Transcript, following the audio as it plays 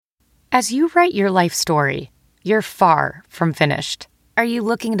As you write your life story, you're far from finished. Are you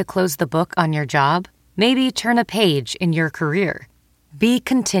looking to close the book on your job? Maybe turn a page in your career? Be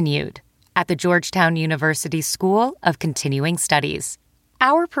continued at the Georgetown University School of Continuing Studies.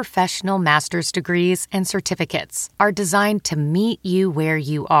 Our professional master's degrees and certificates are designed to meet you where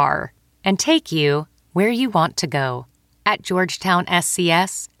you are and take you where you want to go. At Georgetown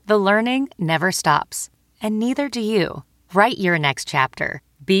SCS, the learning never stops, and neither do you. Write your next chapter.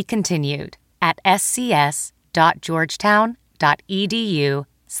 Be continued at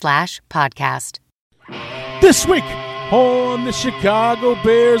scs.georgetown.edu/podcast. This week on the Chicago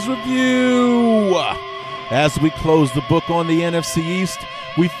Bears Review, as we close the book on the NFC East,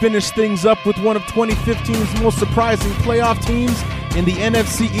 we finish things up with one of 2015's most surprising playoff teams in the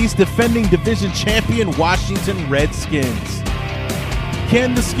NFC East, defending division champion Washington Redskins.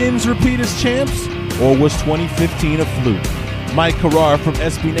 Can the Skins repeat as champs, or was 2015 a fluke? Mike Carrara from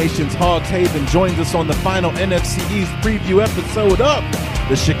SB Nation's Hogs Haven joins us on the final NFC East preview episode of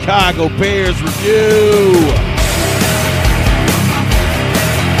the Chicago Bears Review.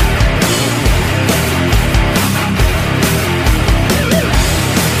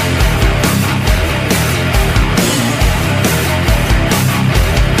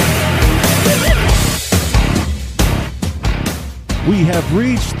 We have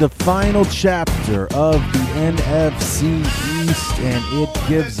reached the final chapter of the NFC East, and it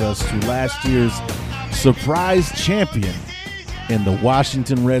gives us to last year's surprise champion in the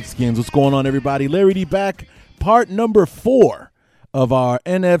Washington Redskins. What's going on, everybody? Larry D back, part number 4 of our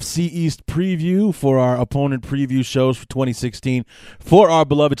NFC East preview for our opponent preview shows for 2016 for our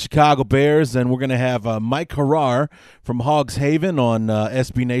beloved Chicago Bears. And we're going to have Mike Carrara from Hogs Haven on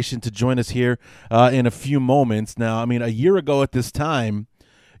SB Nation to join us here in a few moments. Now, I mean, a year ago at this time,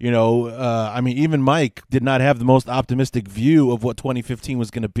 even Mike did not have the most optimistic view of what 2015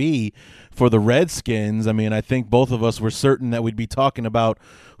 was going to be for the Redskins. I mean, I think both of us were certain that we'd be talking about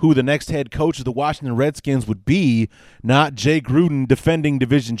who the next head coach of the Washington Redskins would be, not Jay Gruden, defending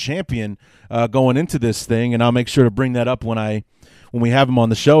division champion, going into this thing. And I'll make sure to bring that up when we have him on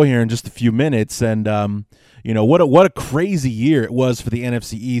the show here in just a few minutes. And what a crazy year it was for the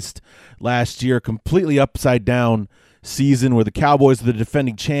NFC East last year, completely upside down season where the Cowboys are the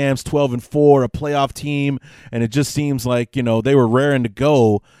defending champs, 12-4, a playoff team, and it just seems like, they were raring to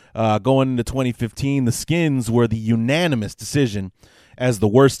go going into 2015. The Skins were the unanimous decision as the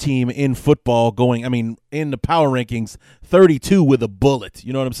worst team in football in the power rankings, 32 with a bullet,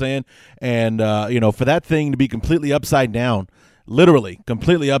 you know what I'm saying? And, for that thing to be completely upside down, literally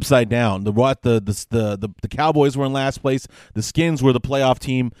completely upside down. The Cowboys were in last place. The Skins were the playoff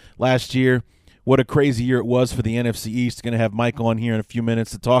team last year. What a crazy year it was for the NFC East. Going to have Mike on here in a few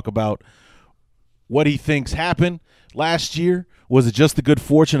minutes to talk about what he thinks happened last year. Was it just the good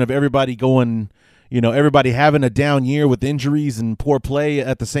fortune of everybody going, everybody having a down year with injuries and poor play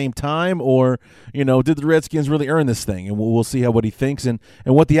at the same time? Or, did the Redskins really earn this thing? And we'll see what he thinks and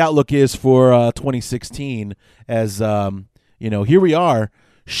what the outlook is for 2016 as, here we are,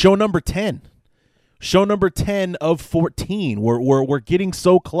 show number 10. Show number 10 of 14. We're getting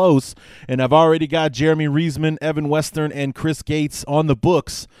so close, and I've already got Jeremy Reisman, Evan Western, and Chris Gates on the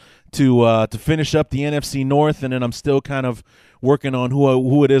books to finish up the NFC North, and then I'm still kind of working on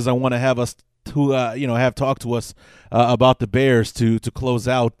who it is I want to have us have talk to us about the Bears to close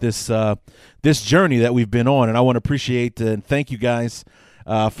out this journey that we've been on. And I want to appreciate and thank you guys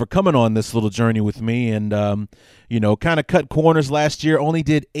for coming on this little journey with me, and kind of cut corners last year. Only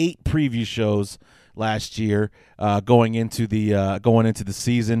did 8 preview shows last year going into the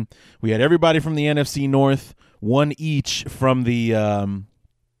season. We had everybody from the NFC North, one each from the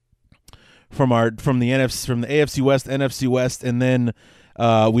AFC West, NFC West, and then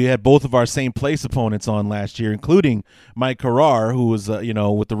we had both of our same place opponents on last year, including Mike Carrara, who was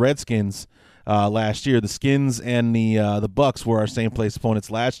with the Redskins last year. The Skins and the Bucks were our same place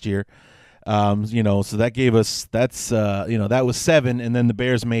opponents last year. So that gave us that was 7, and then the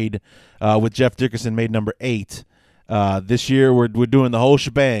Bears made with Jeff Dickerson made number 8. This year we're doing the whole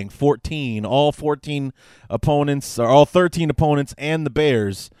shebang, 14, all 14 opponents, or all 13 opponents, and the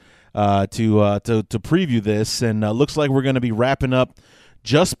Bears to preview this, and looks like we're going to be wrapping up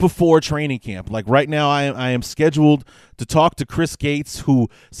just before training camp. Like right now, I am scheduled to talk to Chris Gates, who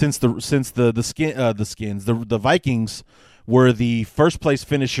since the Vikings were the first place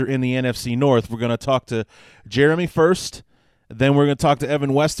finisher in the NFC North. We're going to talk to Jeremy first, then we're going to talk to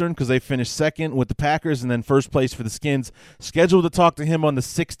Evan Western because they finished second with the Packers, and then first place for the Skins. Scheduled to talk to him on the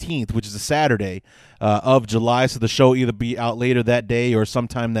 16th, which is a Saturday of July, so the show will either be out later that day or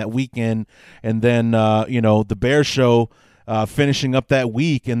sometime that weekend. And then, the Bears show finishing up that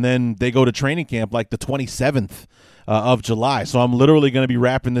week, and then they go to training camp like the 27th of July. So I'm literally going to be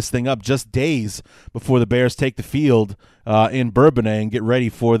wrapping this thing up just days before the Bears take the field in Bourbonnais and get ready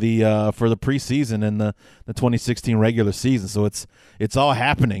for the preseason and the 2016 regular season. So it's all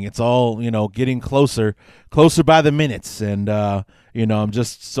happening. It's all getting closer by the minutes, and I'm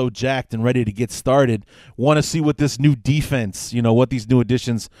just so jacked and ready to get started. Want to see what this new defense, what these new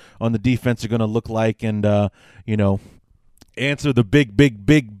additions on the defense are going to look like, and answer the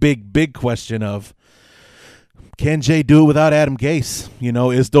big question of, can Jay do it without Adam Gase?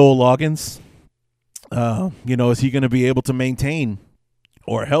 Is Dole Loggins, is he going to be able to maintain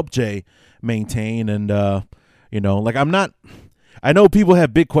or help Jay maintain? And, I know people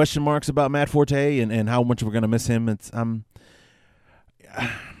have big question marks about Matt Forte and how much we're going to miss him.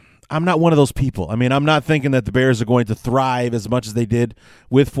 I'm not one of those people. I mean, I'm not thinking that the Bears are going to thrive as much as they did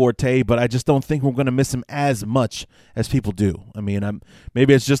with Forte, but I just don't think we're going to miss him as much as people do. I mean,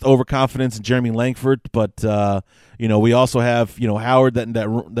 maybe it's just overconfidence in Jeremy Langford, but we also have Howard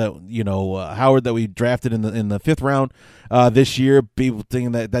Howard that we drafted in the 5th round this year. People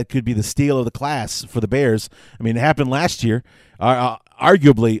thinking that could be the steal of the class for the Bears. I mean, it happened last year.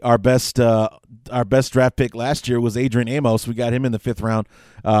 Arguably our best draft pick last year was Adrian Amos. We got him in the 5th round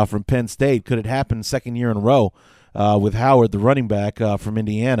from Penn State. Could it happen second year in a row with Howard, the running back from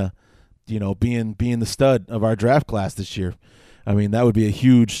Indiana, being the stud of our draft class this year? I mean, that would be a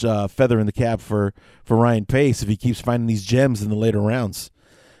huge feather in the cap for Ryan Pace if he keeps finding these gems in the later rounds.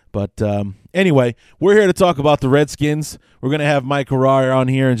 But anyway, we're here to talk about the Redskins. We're going to have Mike Harrar on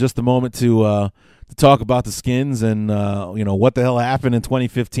here in just a moment to talk about the Skins and what the hell happened in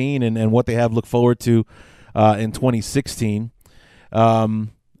 2015 and what they have look forward to in 2016. No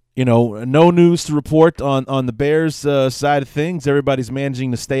news to report on the Bears side of things. Everybody's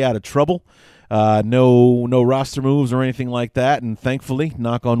managing to stay out of trouble. No roster moves or anything like that, and thankfully,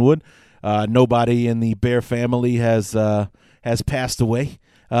 knock on wood, nobody in the Bear family has passed away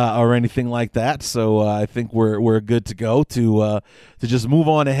or anything like that. So I think we're good to go to just move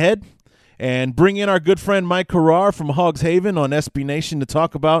on ahead and bring in our good friend Mike Harrar from Hogs Haven on SB Nation to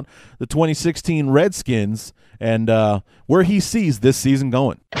talk about the 2016 Redskins and where he sees this season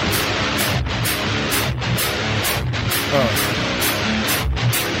going.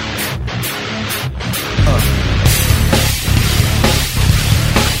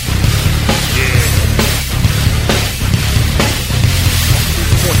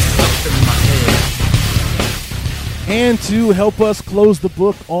 And to help us close the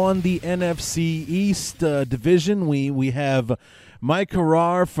book on the NFC East division, we have Mike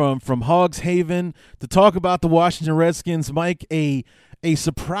Harrar from Hogs Haven to talk about the Washington Redskins. Mike, a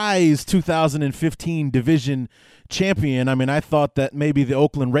surprise 2015 division champion. I mean, I thought that maybe the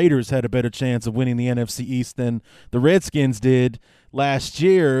Oakland Raiders had a better chance of winning the NFC East than the Redskins did last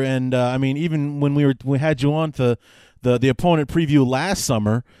year. And even when we had you on to the opponent preview last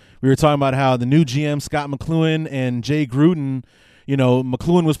summer, we were talking about how the new GM, Scott McCloughan, and Jay Gruden,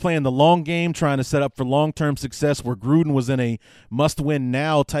 McCloughan was playing the long game, trying to set up for long-term success, where Gruden was in a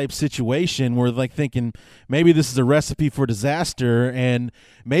must-win-now type situation. We're like thinking maybe this is a recipe for disaster, and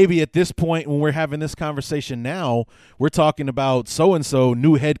maybe at this point when we're having this conversation now, we're talking about so-and-so,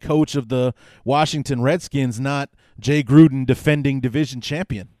 new head coach of the Washington Redskins, not Jay Gruden, defending division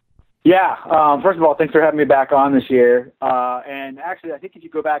champion. Yeah. First of all, thanks for having me back on this year. And actually, I think if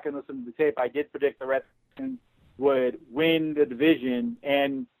you go back and listen to the tape, I did predict the Redskins would win the division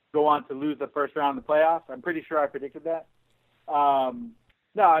and go on to lose the first round of the playoffs. I'm pretty sure I predicted that.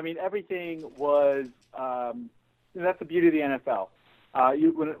 Everything was that's the beauty of the NFL.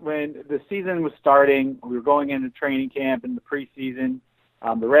 When the season was starting, we were going into training camp in the preseason.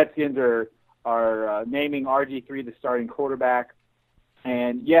 The Redskins are naming RG3 the starting quarterback.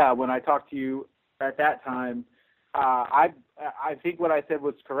 And yeah, when I talked to you at that time, I think what I said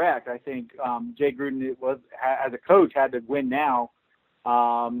was correct. I think Jay Gruden as a coach had to win now,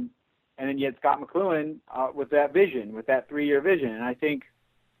 and then you had Scott McCloughan with that vision, with that 3-year vision. And I think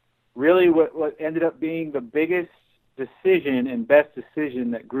really what ended up being the biggest decision and best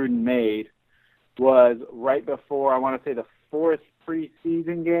decision that Gruden made was right before, I want to say, the 4th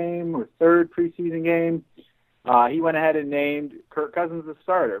preseason game or 3rd preseason game. He went ahead and named Kirk Cousins the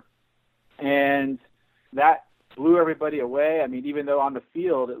starter, and that blew everybody away. I mean, even though on the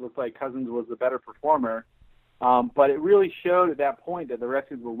field it looked like Cousins was the better performer, but it really showed at that point that the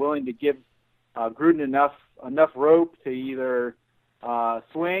Redskins were willing to give Gruden enough rope to either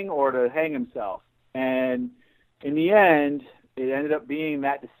swing or to hang himself. And in the end, it ended up being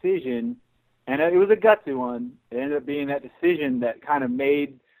that decision, and it was a gutsy one. It ended up being that decision that kind of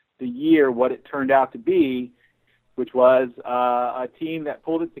made the year what it turned out to be, which was a team that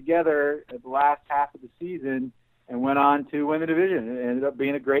pulled it together at the last half of the season and went on to win the division. It ended up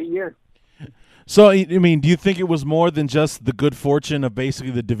being a great year. So, I mean, do you think it was more than just the good fortune of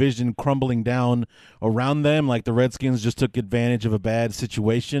basically the division crumbling down around them, like the Redskins just took advantage of a bad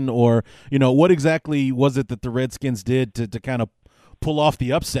situation? Or, what exactly was it that the Redskins did to kind of pull off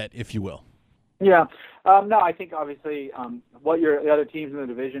the upset, if you will? Yeah. No, I think obviously what the other teams in the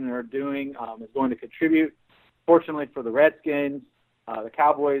division are doing is going to contribute. Fortunately for the Redskins, the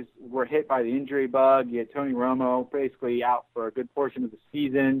Cowboys were hit by the injury bug. You had Tony Romo basically out for a good portion of the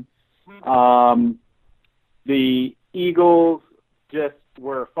season. The Eagles just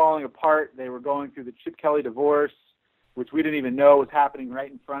were falling apart. They were going through the Chip Kelly divorce, which we didn't even know was happening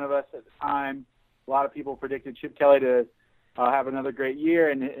right in front of us at the time. A lot of people predicted Chip Kelly to have another great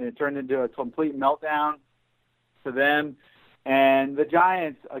year, and it turned into a complete meltdown for them. And the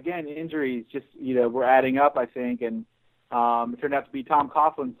Giants, again, injuries just, were adding up, I think, and it turned out to be Tom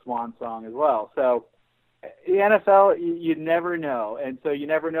Coughlin's swan song as well. So the NFL, you never know, and so you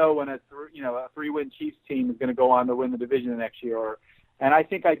never know when a 3-win Chiefs team is going to go on to win the division the next year. And I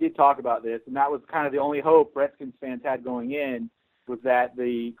think I did talk about this, and that was kind of the only hope Redskins fans had going in, was that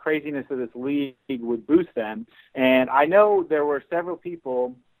the craziness of this league would boost them. And I know there were several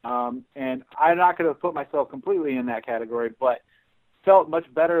people, and I'm not going to put myself completely in that category, but felt much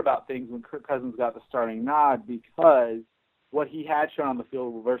better about things when Kirk Cousins got the starting nod, because what he had shown on the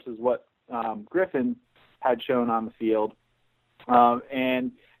field versus what Griffin had shown on the field.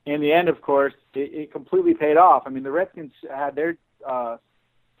 And in the end, of course, it completely paid off. I mean, the Redskins had their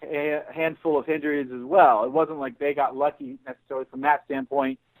a handful of injuries as well. It wasn't like they got lucky necessarily from that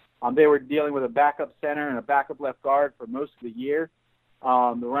standpoint. They were dealing with a backup center and a backup left guard for most of the year.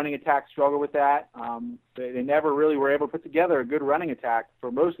 The running attack struggled with that. They never really were able to put together a good running attack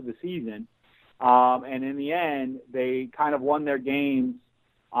for most of the season. And in the end, they kind of won their games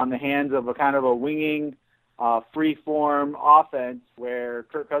on the hands of a kind of a winging, free-form offense where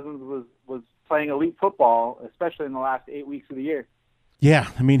Kirk Cousins was playing elite football, especially in the last 8 weeks of the year.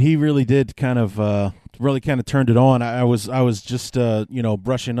 Yeah, I mean, he really did kind of turned it on. I was just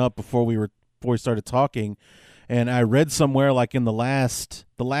brushing up before we started talking, and I read somewhere like in the last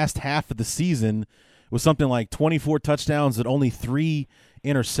half of the season, it was something like 24 touchdowns and only 3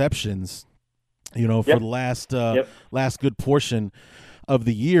 interceptions. For the last good portion of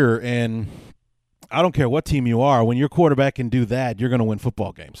the year. And I don't care what team you are, when your quarterback can do that, you're going to win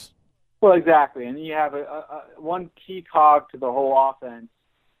football games. Well, exactly. And you have one key cog to the whole offense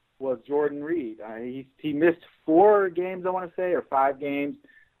was Jordan Reed. He missed 4 games, I want to say, or 5 games.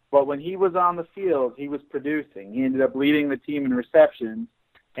 But when he was on the field, he was producing. He ended up leading the team in receptions.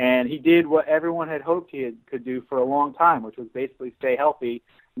 And he did what everyone had hoped he could do for a long time, which was basically stay healthy,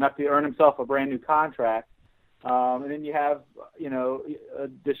 enough to earn himself a brand new contract. And then you have,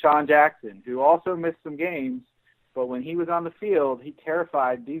 Deshaun Jackson, who also missed some games, but when he was on the field, he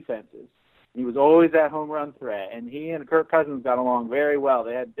terrified defenses. He was always that home run threat, and he and Kirk Cousins got along very well.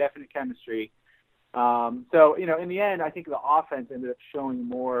 They had definite chemistry. So, in the end, I think the offense ended up showing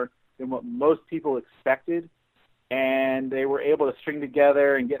more than what most people expected, and they were able to string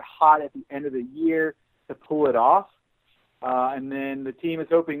together and get hot at the end of the year to pull it off. And then the team is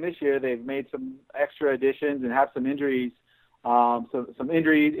hoping this year they've made some extra additions and have some injuries,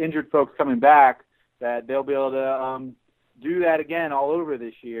 injured folks coming back, that they'll be able to do that again all over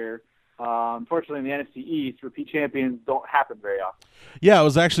this year. Unfortunately, in the NFC East, repeat champions don't happen very often. Yeah, I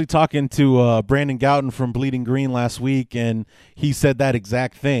was actually talking to Brandon Gouton from Bleeding Green last week, and he said that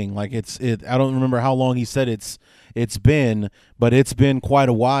exact thing. Like I don't remember how long he said it's been, but it's been quite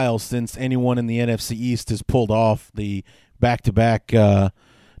a while since anyone in the NFC East has pulled off the back-to-back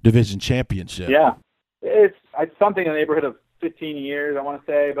division championship. Yeah, it's something in the neighborhood of 15 years, I want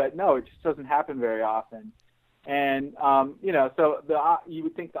to say, but no, it just doesn't happen very often. And so you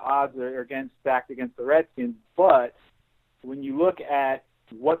would think the odds are stacked against the Redskins, but when you look at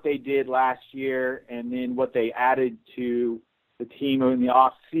what they did last year and then what they added to the team in the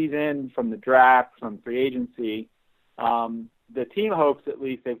off season, from the draft, from free agency, the team hopes at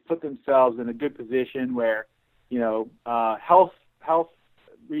least they've put themselves in a good position where health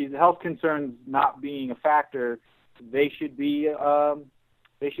concerns not being a factor, they should be a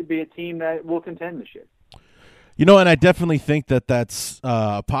team that will contend this year. And I definitely think that that's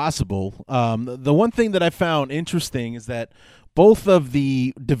possible. The one thing that I found interesting is that both of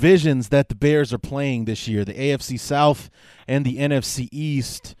the divisions that the Bears are playing this year, the AFC South and the NFC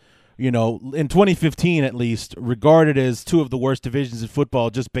East, in 2015 at least, regarded as 2 of the worst divisions in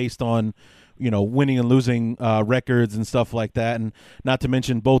football just based on winning and losing records and stuff like that. And not to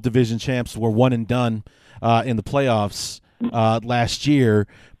mention both division champs were one and done in the playoffs last year.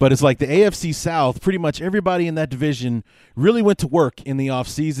 But it's like the AFC South, pretty much everybody in that division really went to work in the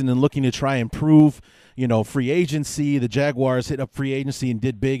offseason and looking to try and improve, free agency. The Jaguars hit up free agency and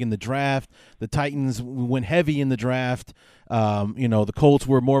did big in the draft. The Titans went heavy in the draft. The Colts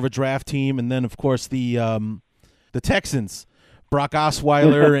were more of a draft team. And then, of course, the Texans, Brock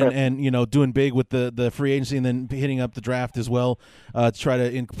Osweiler and doing big with the free agency and then hitting up the draft as well to try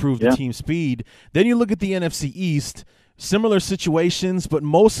to improve the team speed. Then you look at the NFC East. Similar situations, but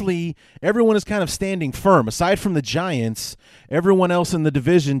mostly everyone is kind of standing firm. Aside from the Giants, everyone else in the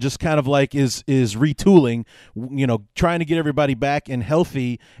division just kind of like is retooling, trying to get everybody back and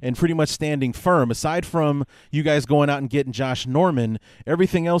healthy and pretty much standing firm. Aside from you guys going out and getting Josh Norman,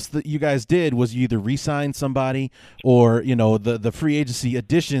 everything else that you guys did was you either re-sign somebody or, the free agency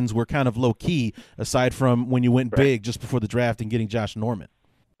additions were kind of low key aside from when you went big just before the draft and getting Josh Norman.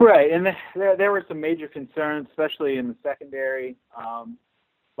 Right, and there were some major concerns, especially in the secondary. A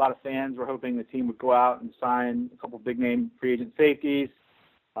lot of fans were hoping the team would go out and sign a couple big-name free agent safeties.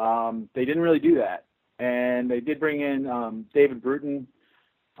 They didn't really do that, and they did bring in David Bruton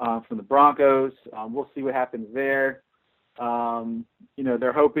from the Broncos. We'll see what happens there.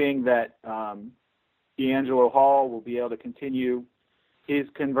 They're hoping that D'Angelo Hall will be able to continue his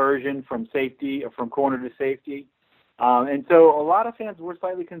conversion from corner to safety. And so a lot of fans were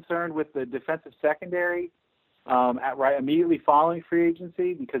slightly concerned with the defensive secondary immediately following free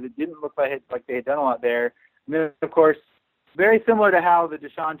agency because it didn't look like they had done a lot there. And then, of course, very similar to how the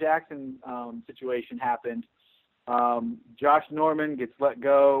Deshaun Jackson situation happened, Josh Norman gets let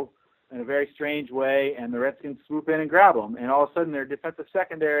go in a very strange way, and the Redskins swoop in and grab him. And all of a sudden their defensive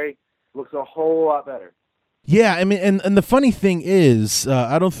secondary looks a whole lot better. Yeah, I mean, and the funny thing is,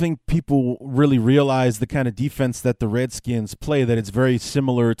 I don't think people really realize the kind of defense that the Redskins play, that it's very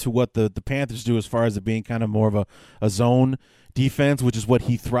similar to what the Panthers do as far as it being kind of more of a zone defense, which is what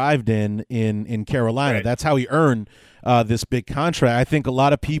he thrived in Carolina. Right. That's how he earned this big contract. I think a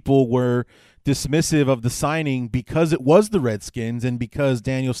lot of people were dismissive of the signing because it was the Redskins and because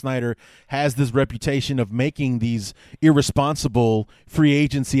Daniel Snyder has this reputation of making these irresponsible free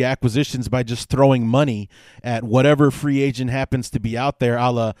agency acquisitions by just throwing money at whatever free agent happens to be out there, a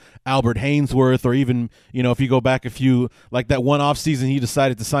la Albert Haynesworth, or even, if you go back a few, like that one offseason he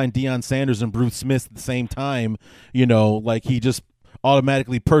decided to sign Deion Sanders and Bruce Smith at the same time, like he just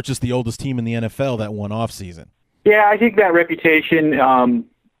automatically purchased the oldest team in the NFL that one offseason. Yeah, I think that reputation,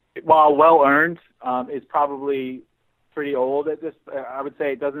 while well-earned, is probably pretty old at this. I would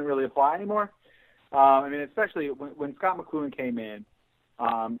say it doesn't really apply anymore. Especially when Scott McCloughan came in,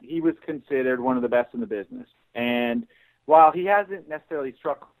 he was considered one of the best in the business. And while he hasn't necessarily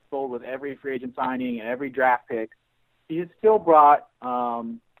struck gold with every free agent signing and every draft pick, he has still brought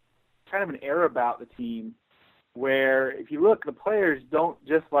kind of an air about the team where, if you look, the players don't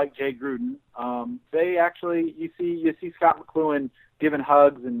just like Jay Gruden. They actually, you see Scott McCloughan giving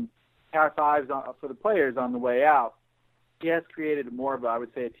hugs and high fives for the players on the way out. He has created more of, I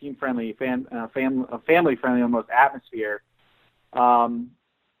would say, a team-friendly, family-friendly almost atmosphere, to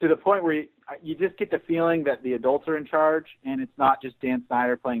the point where you just get the feeling that the adults are in charge, and it's not just Dan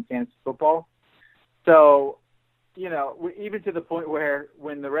Snyder playing fantasy football. So, even to the point where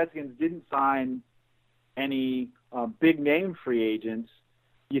when the Redskins didn't sign any big-name free agents,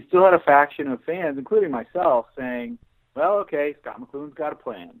 you still had a faction of fans, including myself, saying, well, okay, Scott McCloughan's got a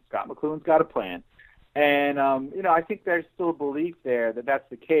plan. And, I think there's still a belief there that that's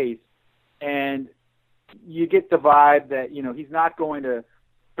the case. And you get the vibe that, he's not going to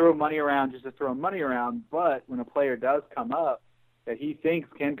throw money around just to throw money around, but when a player does come up that he thinks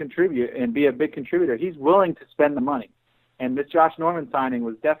can contribute and be a big contributor, he's willing to spend the money. And this Josh Norman signing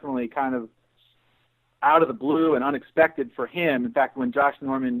was definitely kind of out of the blue and unexpected for him. In fact, when Josh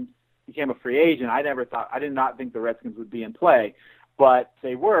Norman became a free agent, I did not think the Redskins would be in play, but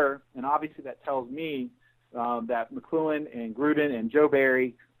they were, and obviously that tells me that McCloughan and Gruden and Joe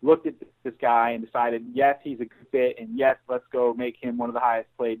Barry looked at this guy and decided, yes, he's a good fit, and yes, let's go make him one of the highest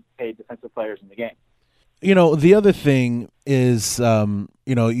paid defensive players in the game. The other thing is,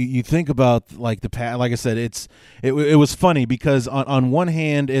 you think about like like I said, it was funny because on one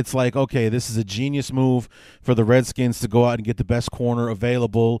hand, it's like, okay, this is a genius move for the Redskins to go out and get the best corner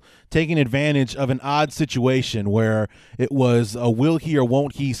available, taking advantage of an odd situation where it was a will he or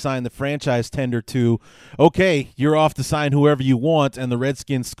won't he sign the franchise tender to, okay, you're off to sign whoever you want, and the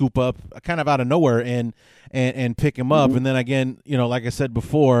Redskins scoop up kind of out of nowhere and pick him up. And then again, like I said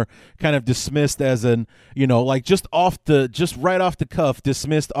before, kind of dismissed as an, like just off the just right off the cuff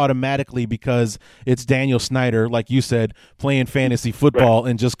dismissed automatically because it's Daniel Snyder, like you said, playing fantasy football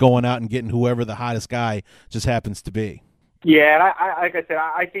and just going out and getting whoever the hottest guy just happens to be. Yeah, and I like I said,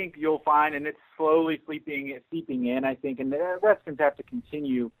 I think you'll find, and it's slowly seeping in, I think, and the Redskins have to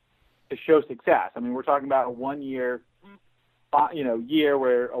continue to show success. I mean, we're talking about a one-year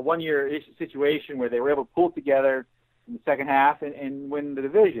situation where they were able to pull together in the second half and win the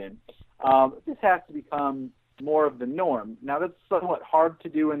division. This has to become more of the norm. Now, that's somewhat hard to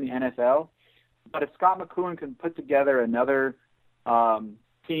do in the NFL, but if Scott McCloughan can put together another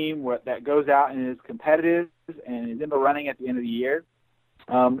team that goes out and is competitive and is in the running at the end of the year,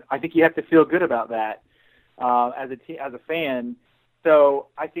 I think you have to feel good about that as a fan. So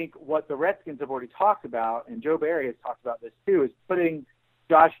I think what the Redskins have already talked about, and Joe Barry has talked about this too, is putting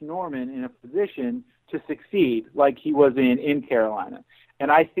Josh Norman in a position to succeed like he was in Carolina.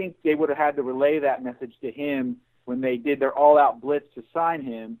 And I think they would have had to relay that message to him when they did their all-out blitz to sign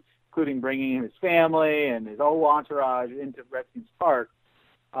him, including bringing in his family and his whole entourage into Redskins Park.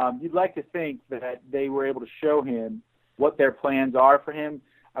 You'd like to think that they were able to show him what their plans are for him.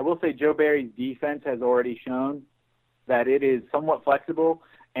 I will say Joe Barry's defense has already shown that it is somewhat flexible,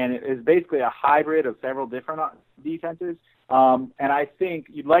 and it is basically a hybrid of several different defenses. And I think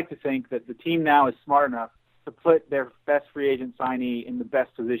you'd like to think that the team now is smart enough to put their best free agent signee in the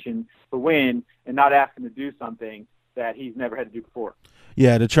best position to win and not ask him to do something that he's never had to do before.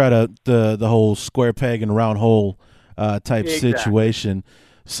 Yeah, to try to the whole square peg and round hole type situation.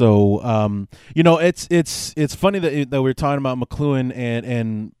 So, it's funny that we're talking about McCloughan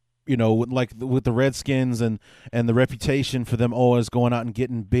and like with the Redskins and the reputation for them always going out and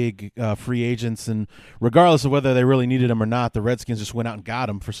getting big free agents, and regardless of whether they really needed them or not, the Redskins just went out and got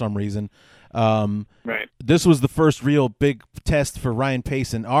them for some reason. Right. This was the first real big test for Ryan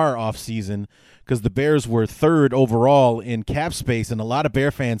Pace in our offseason because the Bears were third overall in cap space, and a lot of Bear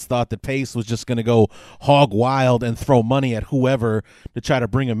fans thought that Pace was just going to go hog wild and throw money at whoever to try to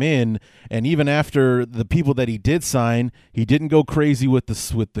bring him in. And even after the people that he did sign, he didn't go crazy with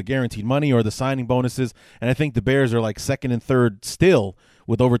the guaranteed money or the signing bonuses. And I think the Bears are like second and third still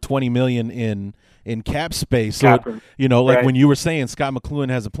with over $20 million in cap space. So, like when you were saying Scott McCloughan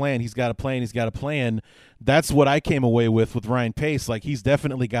has a plan, he's got a plan. That's what I came away with Ryan Pace. Like, he's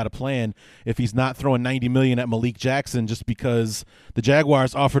definitely got a plan if he's not throwing $90 million at Malik Jackson just because the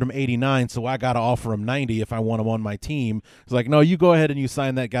Jaguars offered him 89, so I got to offer him 90 if I want him on my team. It's like, no, you go ahead and you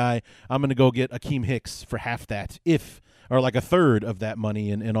sign that guy. I'm going to go get Akeem Hicks for half that or like a third of that money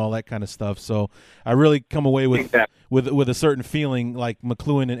and all that kind of stuff. So I really come away with a certain feeling like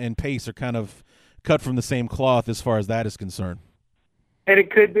McCloughan and Pace are kind of cut from the same cloth as far as that is concerned. And it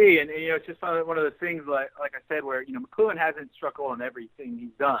could be, and it's just one of those things, like I said, where McCloughan hasn't struck gold on everything he's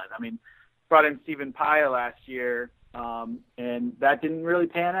done. I mean, brought in Stephen Paya last year, and that didn't really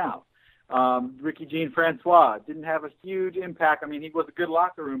pan out. Ricky Jean-Francois didn't have a huge impact. I mean, he was a good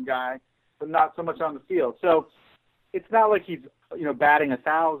locker room guy, but not so much on the field. So it's not like he's batting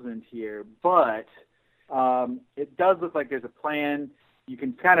 1,000 here, but it does look like there's a plan. You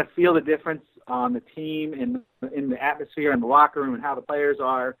can kind of feel the difference on the team in the atmosphere and the locker room and how the players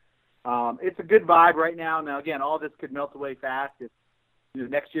are. It's a good vibe right now. Now, again, all this could melt away fast if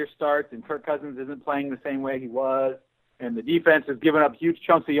next year starts and Kirk Cousins isn't playing the same way he was, and the defense has given up huge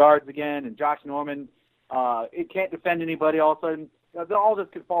chunks of yards again, and Josh Norman, it can't defend anybody all of a sudden. All this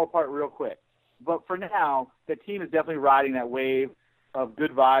could fall apart real quick. But for now, the team is definitely riding that wave of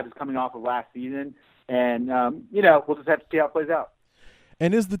good vibes coming off of last season, and we'll just have to see how it plays out.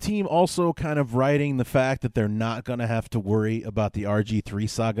 And is the team also kind of riding the fact that they're not going to have to worry about the RG3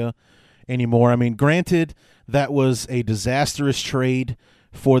 saga anymore? I mean, granted, that was a disastrous trade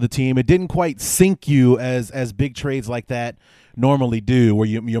for the team. It didn't quite sink you as big trades like that normally do, where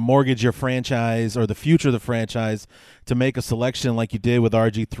you mortgage your franchise or the future of the franchise to make a selection like you did with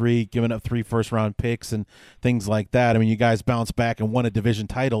RG3, giving up 3 first-round picks and things like that. I mean, you guys bounced back and won a division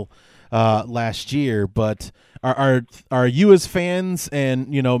title last year, but are you as fans and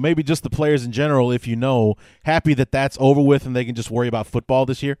maybe just the players in general, if happy that that's over with and they can just worry about football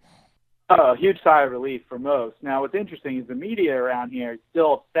this year? A huge sigh of relief for most. Now, what's interesting is the media around here is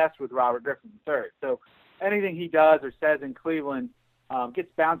still obsessed with Robert Griffin III. So anything he does or says in Cleveland gets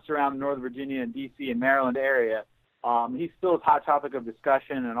bounced around the Northern Virginia and D.C. and Maryland area. He's still a hot topic of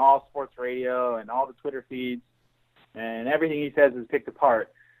discussion on all sports radio and all the Twitter feeds, and everything he says is picked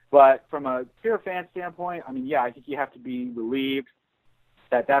apart. But from a pure fan standpoint, I mean, yeah, I think you have to be relieved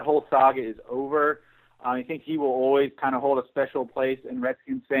that whole saga is over. I think he will always kind of hold a special place in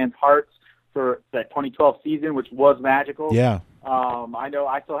Redskins fans' hearts for that 2012 season, which was magical. Yeah. I know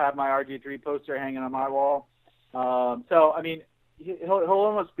I still have my RG3 poster hanging on my wall. So, I mean, he'll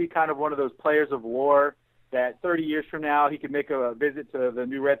almost be kind of one of those players of war that 30 years from now he could make a visit to the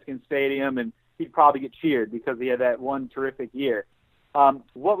new Redskins Stadium and he'd probably get cheered because he had that one terrific year.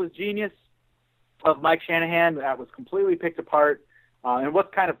 What was genius of Mike Shanahan that was completely picked apart, and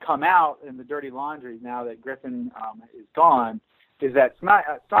what's kind of come out in the dirty laundry now that Griffin is gone, is that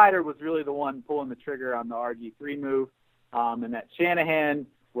Snyder was really the one pulling the trigger on the RG3 move, and that Shanahan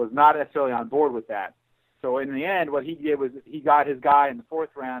was not necessarily on board with that. So in the end, what he did was he got his guy in the 4th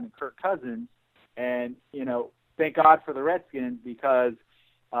round, in Kirk Cousins, and, thank God for the Redskins because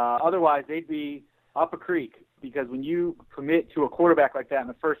otherwise they'd be up a creek, because when you commit to a quarterback like that in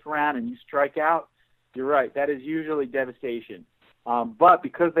the 1st round and you strike out, you're right, that is usually devastation. But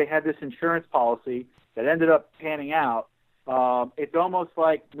because they had this insurance policy that ended up panning out, it's almost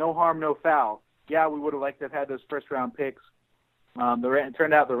like no harm, no foul. Yeah, we would have liked to have had those 1st-round picks. It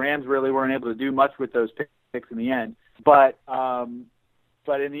turned out the Rams really weren't able to do much with those picks in the end. But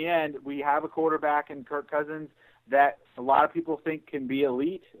in the end, we have a quarterback in Kirk Cousins that a lot of people think can be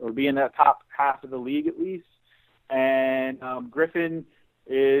elite or be in that top half of the league at least. And Griffin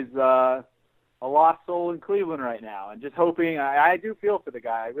is a lost soul in Cleveland right now. And just hoping, I do feel for the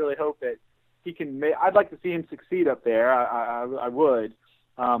guy. I really hope that he can I'd like to see him succeed up there. I would.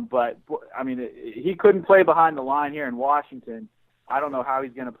 But, I mean, he couldn't play behind the line here in Washington. I don't know how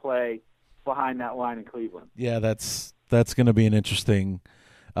he's going to play behind that line in Cleveland. Yeah, that's going to be an interesting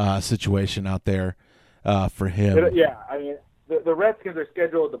situation out there for him. Yeah, I mean, the Redskins are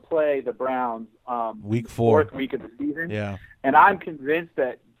scheduled to play the Browns week 4, 4th week of the season. Yeah, and I'm convinced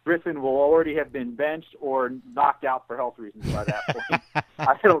that Griffin will already have been benched or knocked out for health reasons by that point.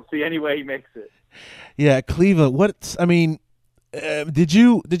 I don't see any way he makes it. Yeah, Cleveland. Did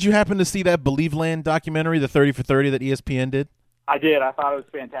you happen to see that Believe Land documentary, the 30 for 30 that ESPN did? I did. I thought it was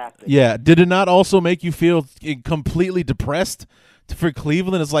fantastic. Yeah. Did it not also make you feel completely depressed for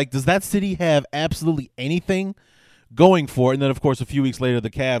Cleveland? It's like, does that city have absolutely anything going for it? And then, of course, a few weeks later, the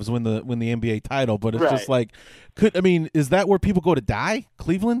Cavs win the NBA title. But it's just like, is that where people go to die?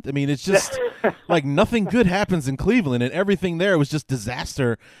 Cleveland? I mean, it's just like nothing good happens in Cleveland, and everything there was just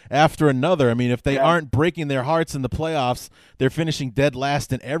disaster after another. I mean, if they aren't breaking their hearts in the playoffs, they're finishing dead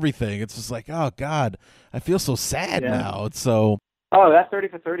last in everything. It's just like, oh God, I feel so sad now. It's so. Oh, that 30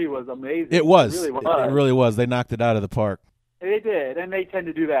 for 30 was amazing. It was. It really was. It really was. They knocked it out of the park. They did, and they tend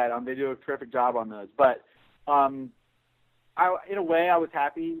to do that. They do a terrific job on those. But in a way, I was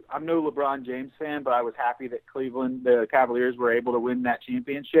happy. I'm no LeBron James fan, but I was happy that the Cavaliers, were able to win that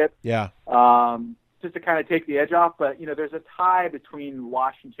championship. Yeah. Just to kind of take the edge off. But, there's a tie between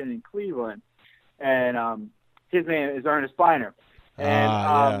Washington and Cleveland, and his name is Ernest Biner.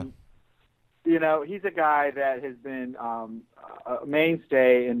 And, he's a guy that has been a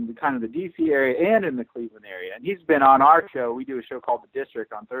mainstay in kind of the D.C. area and in the Cleveland area. And he's been on our show. We do a show called The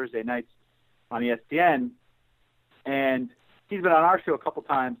District on Thursday nights on ESPN. And he's been on our show a couple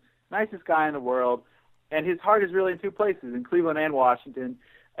times. Nicest guy in the world. And his heart is really in 2 places, in Cleveland and Washington.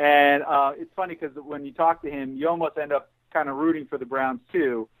 And it's funny because when you talk to him, you almost end up kind of rooting for the Browns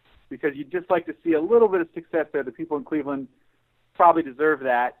too, because you'd just like to see a little bit of success there. The people in Cleveland probably deserve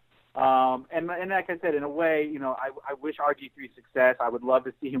that. And like I said, in a way, I wish RG3 success. I would love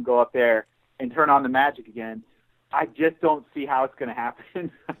to see him go up there and turn on the magic again. I just don't see how it's going to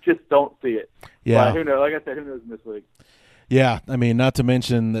happen. I just don't see it. Yeah. But who knows? Like I said, who knows in this league? Yeah. I mean, not to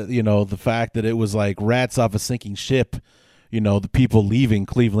mention, the fact that it was like rats off a sinking ship, the people leaving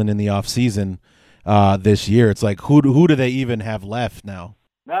Cleveland in the offseason this year. It's like, who do they even have left now?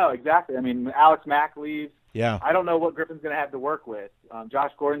 No, exactly. I mean, Alex Mack leaves. Yeah. I don't know what Griffin's going to have to work with.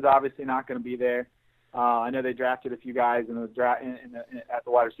 Josh Gordon's obviously not going to be there. I know they drafted a few guys at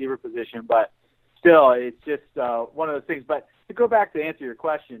the wide receiver position, but still, it's just one of those things. But to go back to answer your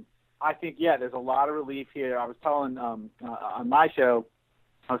question, I think, there's a lot of relief here. I was telling on my show,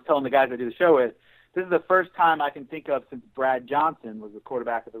 I was telling the guys I do the show with, this is the first time I can think of since Brad Johnson was the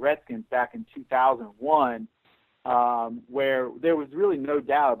quarterback of the Redskins back in 2001, where there was really no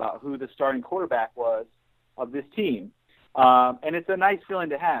doubt about who the starting quarterback was of this team. And it's a nice feeling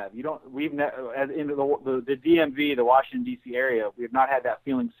to have. In the DMV, the Washington, D.C. area, we have not had that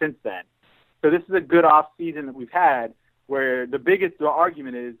feeling since then. So this is a good off season that we've had where the biggest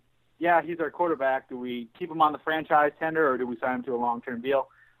argument is, he's our quarterback. Do we keep him on the franchise tender or do we sign him to a long-term deal?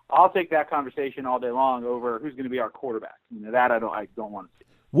 I'll take that conversation all day long over who's going to be our quarterback. That I don't want to see.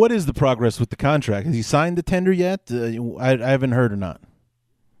 What is the progress with the contract? Has he signed the tender yet? I haven't heard or not.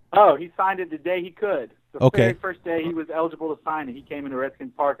 Oh, he signed it the day he could. The Okay. very first day he was eligible to sign it, he came into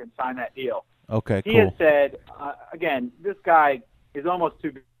Redskins Park and signed that deal. Okay, He cool. has said, again, this guy is almost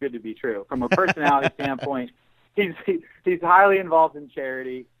too good to be true. From a personality standpoint, he's highly involved in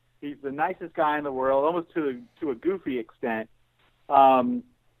charity. He's the nicest guy in the world, almost to a goofy extent.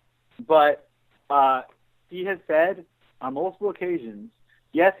 But he has said on multiple occasions,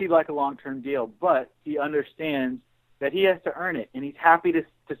 yes, he'd like a long-term deal, but he understands that he has to earn it, and he's happy to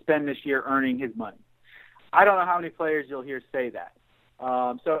spend this year earning his money. I don't know how many players you'll hear say that.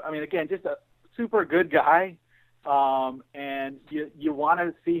 So, I mean, again, just a super good guy, and you want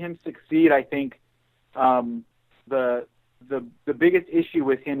to see him succeed. I think the biggest issue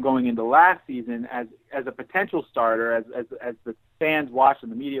with him going into last season as a potential starter, as the fans watched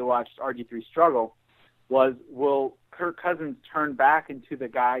and the media watched RG3 struggle, was, will Kirk Cousins turn back into the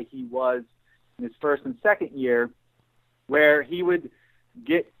guy he was in his first and second year, where he would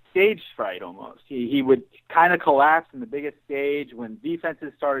get stage fright almost. He would kind of collapse in the biggest stage when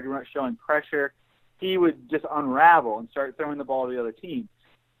defenses started showing pressure. He would just unravel and start throwing the ball to the other team.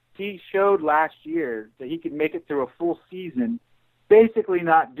 He showed last year that he could make it through a full season basically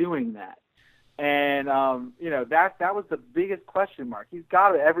not doing that. And, that was the biggest question mark. He's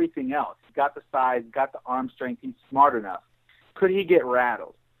got everything else. He's got the size, he's got the arm strength, he's smart enough. Could he get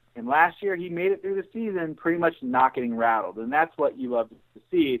rattled? And last year he made it through the season pretty much not getting rattled. And that's what you love to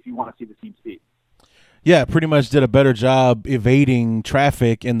see if you want to see the team speed. Yeah, pretty much did a better job evading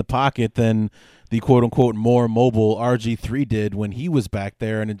traffic in the pocket than the quote-unquote more mobile RG3 did when he was back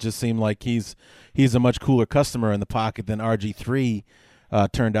there, and it just seemed like he's a much cooler customer in the pocket than RG3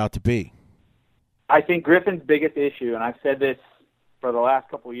 turned out to be. I think Griffin's biggest issue, and I've said this for the last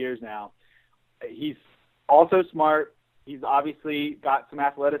couple of years now, he's also smart. He's obviously got some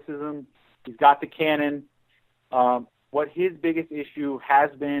athleticism. He's got the cannon. What his biggest issue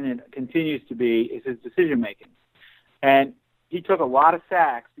has been and continues to be is his decision-making. And he took a lot of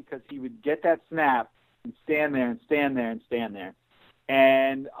sacks because he would get that snap and stand there and stand there and stand there.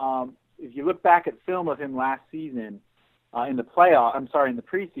 And if you look back at film of him last season in the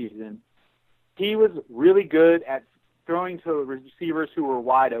preseason, he was really good at throwing to receivers who were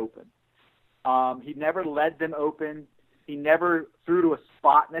wide open. He never led them open. He never threw to a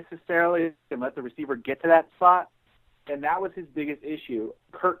spot necessarily and let the receiver get to that spot. And that was his biggest issue.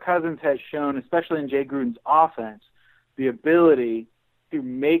 Kirk Cousins has shown, especially in Jay Gruden's offense, the ability to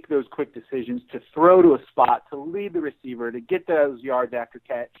make those quick decisions, to throw to a spot, to lead the receiver, to get those yards after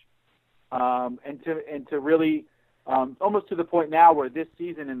catch, and to really almost to the point now where this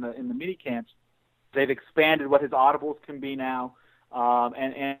season in the mini camps they've expanded what his audibles can be now,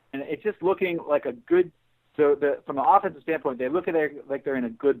 and it's just looking like a good. So from an offensive standpoint, they look at it like they're in a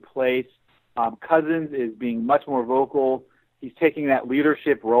good place. Cousins is being much more vocal. He's taking that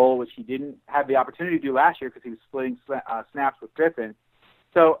leadership role, which he didn't have the opportunity to do last year because he was splitting snaps with Griffin.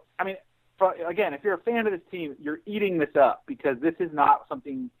 So, I mean, again, if you're a fan of this team, you're eating this up because this is not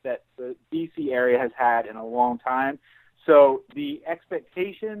something that the D.C. area has had in a long time. So the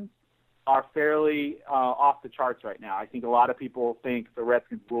expectations are fairly off the charts right now. I think a lot of people think the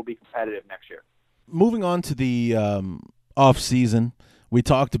Redskins will be competitive next year. Moving on to the off-season, we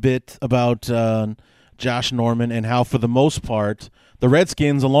talked a bit about Josh Norman and how, for the most part, the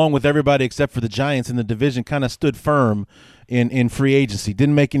Redskins, along with everybody except for the Giants in the division, kind of stood firm in free agency.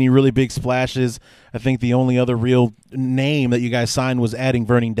 Didn't make any really big splashes. I think the only other real name that you guys signed was adding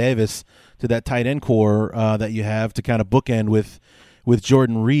Vernon Davis to that tight end core that you have to kind of bookend with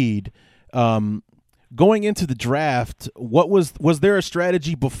Jordan Reed. Going into the draft, was there a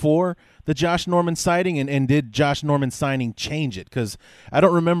strategy before the Josh Norman signing, and did Josh Norman signing change it? Because I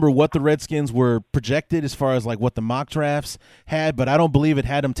don't remember what the Redskins were projected as far as like what the mock drafts had, but I don't believe it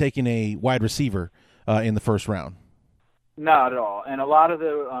had them taking a wide receiver in the first round. Not at all. And a lot of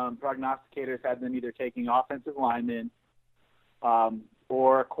the prognosticators had them either taking offensive linemen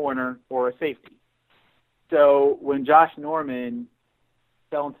or a corner or a safety. So when Josh Norman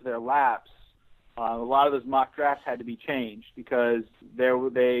fell into their laps, a lot of those mock drafts had to be changed because they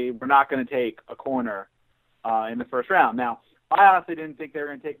were not going to take a corner in the first round. Now, I honestly didn't think they were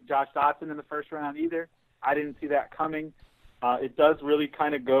going to take Josh Dotson in the first round either. I didn't see that coming. It does really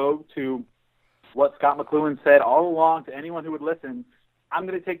kind of go to what Scott McCloughan said all along to anyone who would listen. I'm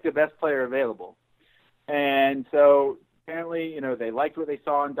going to take the best player available. And so apparently, they liked what they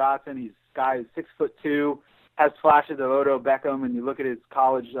saw in Dotson. He's guy is 6'2", has flashes of Odell Beckham, and you look at his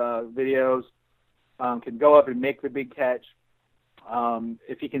college videos. Can go up and make the big catch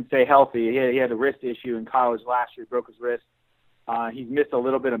if he can stay healthy. He had a wrist issue in college last year, broke his wrist. He's missed a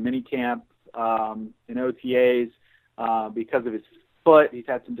little bit of minicamp in OTAs because of his foot. He's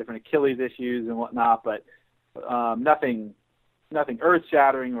had some different Achilles issues and whatnot, but nothing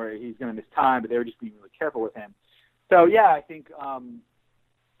earth-shattering where he's going to miss time, but they were just being really careful with him. So, yeah, I think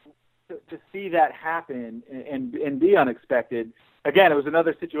to see that happen and be unexpected, again, it was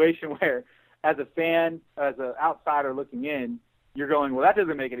another situation where, as a fan, as an outsider looking in, you're going, well, that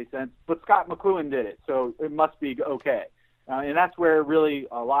doesn't make any sense. But Scott McCloughan did it, so it must be okay. And that's where really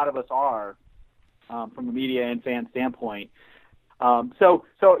a lot of us are from a media and fan standpoint. So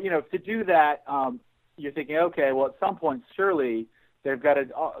to do that, you're thinking, okay, well, at some point, surely they've got to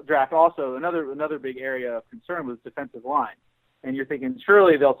draft also. Another big area of concern was defensive line. And you're thinking,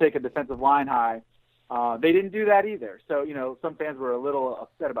 surely they'll take a defensive line high. They didn't do that either. So, some fans were a little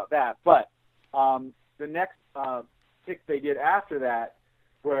upset about that. But the next pick they did after that,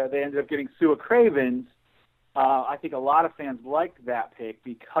 where they ended up getting Sua Cravens, I think a lot of fans liked that pick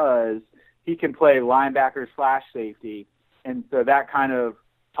because he can play linebacker / safety. And so that kind of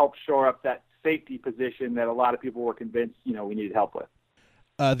helped shore up that safety position that a lot of people were convinced, we needed help with.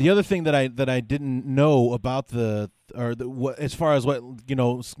 The other thing that I didn't know about as far as what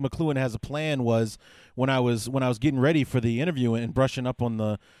McCloughan has a plan was when I was getting ready for the interview and brushing up on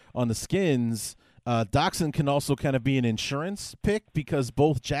the Skins, Doctson can also kind of be an insurance pick because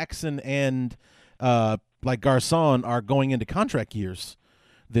both Jackson and Garcon are going into contract years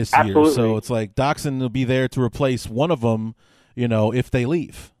this Absolutely. year, so it's like Doctson will be there to replace one of them, if they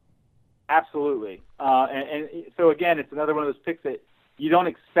leave. Absolutely, and so again, it's another one of those picks that you don't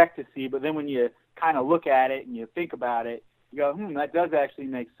expect to see, but then when you kind of look at it and you think about it, you go, that does actually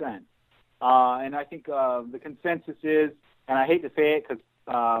make sense. And I think the consensus is, and I hate to say it because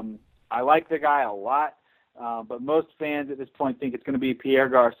I like the guy a lot, but most fans at this point think it's going to be Pierre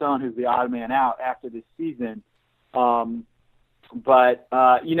Garcon, who's the odd man out after this season. But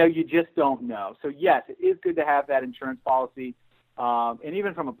you just don't know. So, yes, it is good to have that insurance policy. And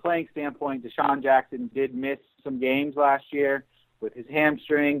even from a playing standpoint, Deshaun Jackson did miss some games last year with his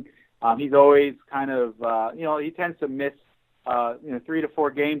hamstring. He's always kind of, he tends to miss, 3 to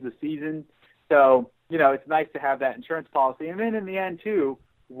 4 games a season. So, it's nice to have that insurance policy. And then in the end, too,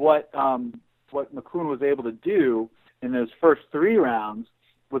 what McCloughan was able to do in those first 3 rounds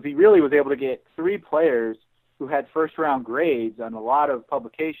was he really was able to get 3 players who had first-round grades on a lot of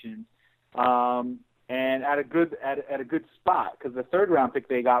publications, and at a good spot, because the 3rd-round pick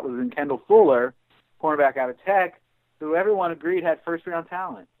they got was in Kendall Fuller, cornerback out of Tech, who everyone agreed had first-round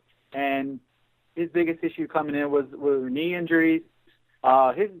talent. And his biggest issue coming in was knee injuries.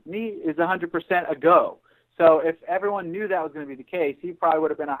 His knee is 100% a go. So if everyone knew that was going to be the case, he probably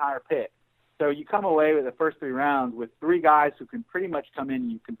would have been a higher pick. So you come away with the first 3 rounds with 3 guys who can pretty much come in.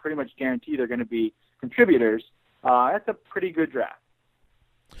 You can pretty much guarantee they're going to be contributors. That's a pretty good draft.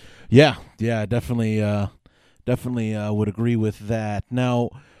 Yeah, definitely would agree with that. Now,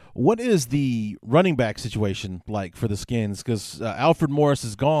 what is the running back situation like for the Skins? Because Alfred Morris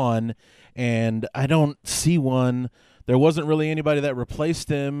is gone, and I don't see one. There wasn't really anybody that replaced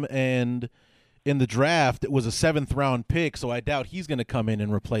him, and in the draft, it was a 7th-round pick, so I doubt he's going to come in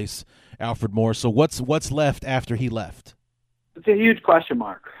and replace Alfred Morris. So what's left after he left? It's a huge question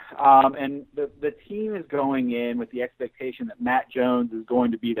mark. And the team is going in with the expectation that Matt Jones is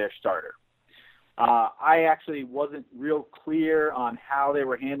going to be their starter. I actually wasn't real clear on how they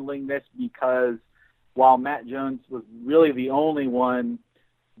were handling this because while Matt Jones was really the only one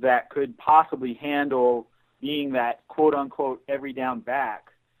that could possibly handle being that quote-unquote every down back,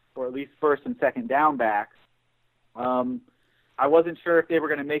 or at least first and second down backs, I wasn't sure if they were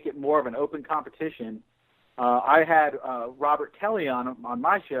going to make it more of an open competition. I had Robert Kelly on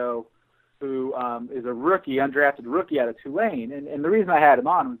my show, who is a rookie, undrafted rookie out of Tulane. And the reason I had him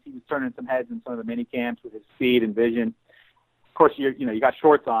on was he was turning some heads in some of the mini camps with his speed and vision. Of course, you got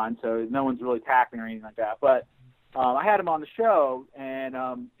shorts on, so no one's really tackling or anything like that. But I had him on the show, and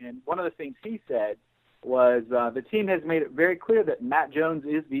one of the things he said was the team has made it very clear that Matt Jones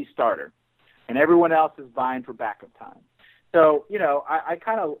is the starter, and everyone else is vying for backup time. So, I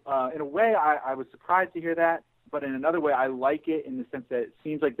kind of, in a way, I was surprised to hear that, but in another way, I like it in the sense that it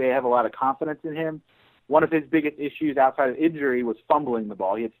seems like they have a lot of confidence in him. One of his biggest issues outside of injury was fumbling the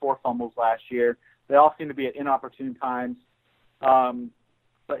ball. He had 4 fumbles last year. They all seem to be at inopportune times.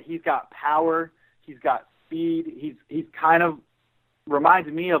 But he's got power. He's got speed. He's kind of reminds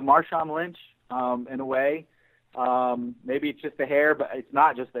me of Marshawn Lynch in a way. Maybe it's just the hair, but it's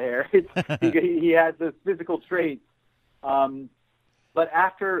not just the hair. He has those physical traits. But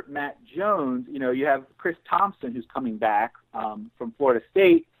after Matt Jones, you have Chris Thompson, who's coming back from Florida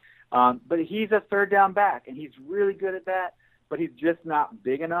State. But he's a 3rd down back, and he's really good at that, but he's just not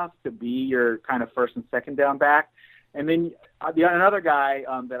big enough to be your kind of 1st and 2nd down back. And then another guy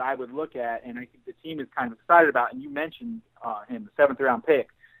that I would look at, and I think the team is kind of excited about, and you mentioned him, the 7th-round pick,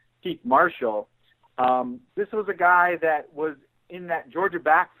 Keith Marshall. This was a guy that was in that Georgia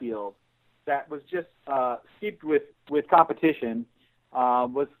backfield that was just steeped with competition.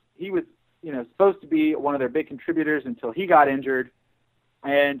 He was supposed to be one of their big contributors until he got injured,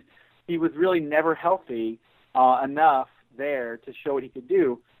 and he was really never healthy enough there to show what he could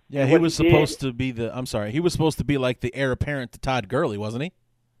do. Yeah, he was supposed to be he was supposed to be like the heir apparent to Todd Gurley, wasn't he?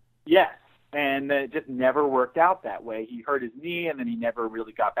 Yes, and it just never worked out that way. He hurt his knee, and then he never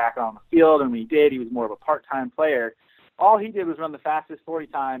really got back on the field, and when he did, he was more of a part-time player. All he did was run the fastest 40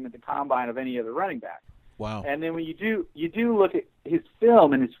 time at the combine of any other running back. Wow. And then when you do look at his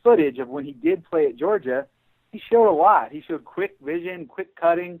film and his footage of when he did play at Georgia, he showed a lot. He showed quick vision, quick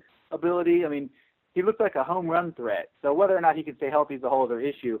cutting ability. I mean, he looked like a home run threat. So whether or not he can stay healthy is a whole other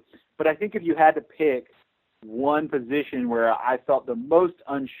issue. But I think if you had to pick one position where I felt the most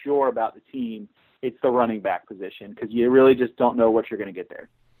unsure about the team, it's the running back position, because you really just don't know what you're going to get there.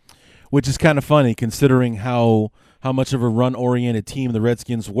 Which is kind of funny considering how much of a run-oriented team the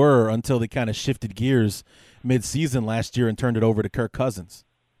Redskins were until they kind of shifted gears mid-season last year and turned it over to Kirk Cousins.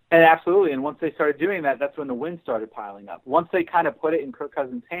 And absolutely, and once they started doing that, that's when the wins started piling up. Once they kind of put it in Kirk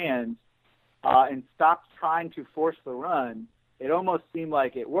Cousins' hands and stopped trying to force the run, it almost seemed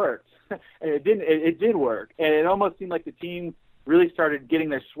like it worked. And it didn't. It did work, and it almost seemed like the team really started getting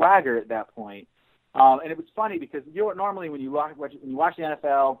their swagger at that point. And it was funny because normally when you watch the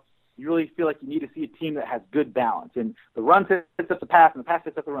NFL, you really feel like you need to see a team that has good balance, and the run sets up the pass, and the pass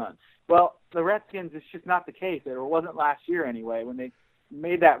sets up the run. Well, the Redskins, it's just not the case. It wasn't last year anyway. When they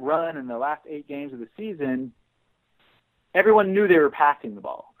made that run in the last 8 games of the season, everyone knew they were passing the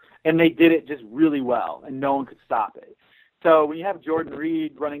ball, and they did it just really well, and no one could stop it. So when you have Jordan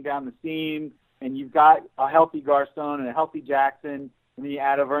Reed running down the seam, and you've got a healthy Garstone and a healthy Jackson, and then you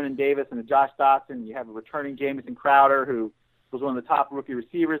add a Vernon Davis and a Josh Dotson, and you have a returning Jamison Crowder, who was one of the top rookie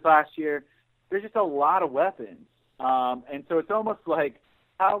receivers last year. There's just a lot of weapons. And so it's almost like,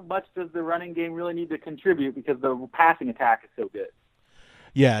 how much does the running game really need to contribute, because the passing attack is so good?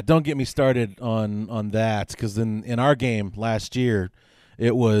 Yeah, don't get me started on that, because in our game last year,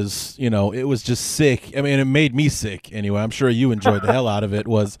 it was just sick. I mean, it made me sick anyway. I'm sure you enjoyed the hell out of it.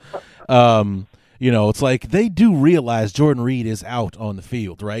 It's like they do realize Jordan Reed is out on the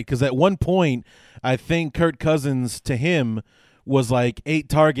field, right? Because at one point, I think Kirk Cousins, to him, was like 8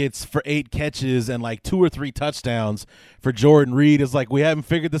 targets for 8 catches and like 2 or 3 touchdowns for Jordan Reed. It's like, we haven't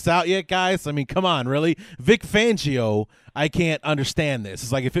figured this out yet, guys. I mean, come on, really? Vic Fangio, I can't understand this.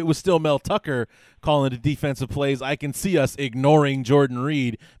 It's like, if it was still Mel Tucker calling the defensive plays, I can see us ignoring Jordan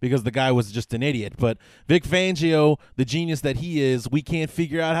Reed because the guy was just an idiot. But Vic Fangio, the genius that he is, we can't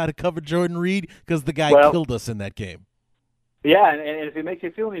figure out how to cover Jordan Reed because the guy killed us in that game. Yeah, and if it makes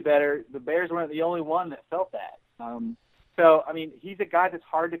you feel any better, the Bears weren't the only one that felt that. So, I mean, he's a guy that's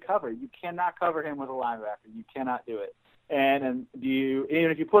hard to cover. You cannot cover him with a linebacker. You cannot do it. And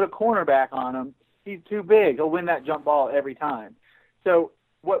even if you put a cornerback on him, he's too big. He'll win that jump ball every time. So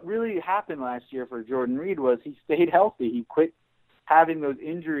what really happened last year for Jordan Reed was he stayed healthy. He quit having those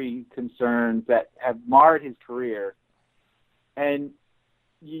injury concerns that have marred his career. And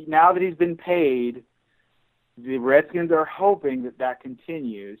now that he's been paid, the Redskins are hoping that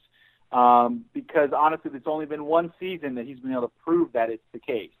continues. Because honestly, it's only been one season that he's been able to prove that it's the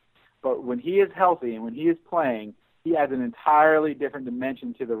case. But when he is healthy and when he is playing, he has an entirely different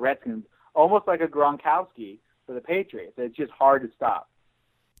dimension to the Redskins, almost like a Gronkowski for the Patriots. It's just hard to stop.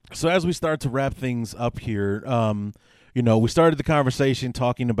 So as we start to wrap things up here, we started the conversation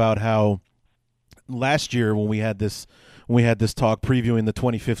talking about how last year when we had this talk previewing the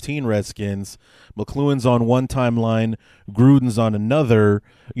 2015 Redskins, McCloughan's on one timeline, Gruden's on another,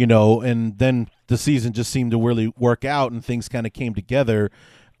 and then the season just seemed to really work out and things kind of came together.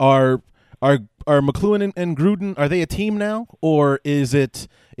 Are McCloughan and Gruden, are they a team now, or is it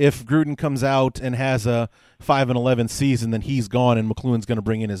if Gruden comes out and has a 5-11 season, then he's gone and McCloughan's going to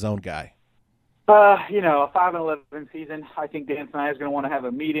bring in his own guy? A 5-11 season, I think Dan Snyder's going to want to have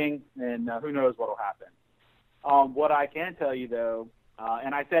a meeting, and who knows what will happen. What I can tell you, though,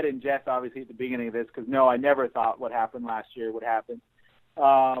 and I said in jest, obviously, at the beginning of this, because, no, I never thought what happened last year would happen.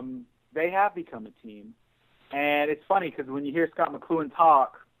 They have become a team. And it's funny because when you hear Scott McCloughan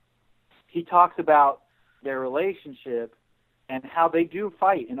talk, he talks about their relationship and how they do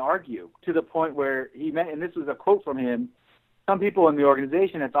fight and argue to the point where and this was a quote from him, some people in the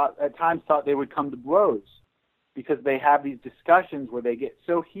organization at times thought they would come to blows because they have these discussions where they get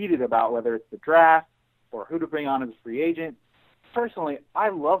so heated about whether it's the draft or who to bring on as a free agent. Personally, I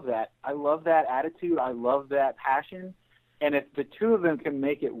love that. I love that attitude. I love that passion. And if the two of them can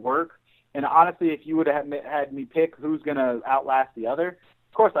make it work, and honestly, if you would have had me pick who's going to outlast the other,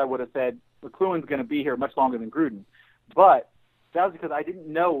 of course I would have said McCloughan's going to be here much longer than Gruden. But that was because I didn't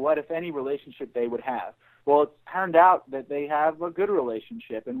know what, if any, relationship they would have. Well, it turned out that they have a good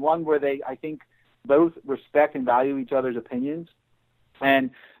relationship, and one where they, I think, both respect and value each other's opinions. And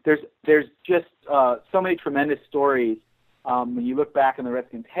there's just so many tremendous stories when you look back in the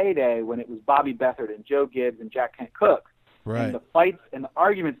Redskins' heyday, when it was Bobby Beathard and Joe Gibbs and Jack Kent Cooke, right, and the fights and the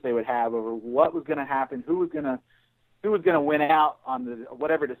arguments they would have over what was going to happen, who was going to win out on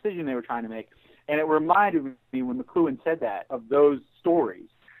whatever decision they were trying to make. And it reminded me when McLuhan said that, of those stories.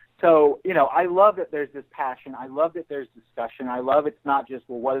 So, I love that there's this passion. I love that there's discussion. I love it's not just,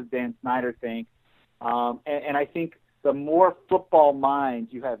 well, what does Dan Snyder think? And I think the more football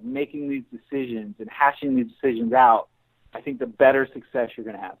minds you have making these decisions and hashing these decisions out, I think the better success you're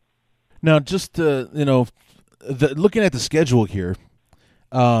going to have. Now, just looking at the schedule here,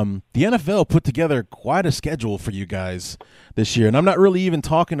 the NFL put together quite a schedule for you guys this year, and I'm not really even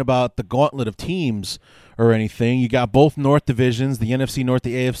talking about the gauntlet of teams or anything. You got both North divisions, the NFC North,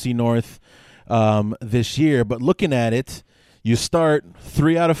 the AFC North, this year. But looking at it, you start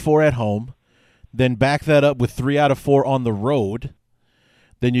 3 out of 4 at home, then back that up with 3 out of 4 on the road.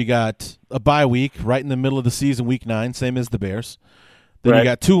 Then you got a bye week right in the middle of the season, week 9, same as the Bears. Then you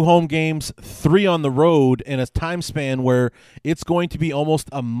got 2 home games, 3 on the road, in a time span where it's going to be almost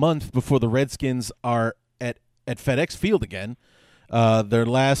a month before the Redskins are at FedEx Field again. Their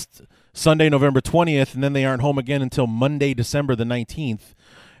last Sunday, November 20th, and then they aren't home again until Monday, December the 19th.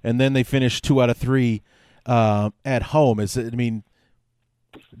 And then they finish 2 out of 3 at home.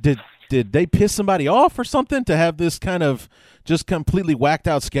 Did they piss somebody off or something to have this kind of just completely whacked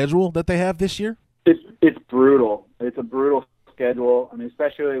out schedule that they have this year? It's brutal. It's a brutal schedule.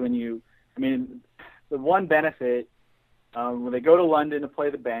 Especially when the one benefit when they go to London to play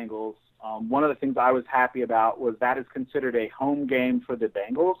the Bengals, one of the things I was happy about was that is considered a home game for the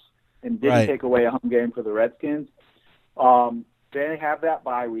Bengals and didn't take away a home game for the Redskins. They have that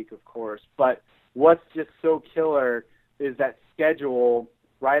bye week, of course, but what's just so killer is that schedule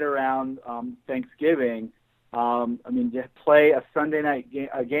right around Thanksgiving. You play a Sunday night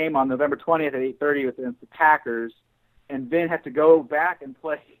game on November 20th at 8:30 against the Packers, and then have to go back and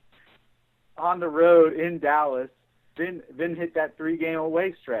play on the road in Dallas, then hit that 3-game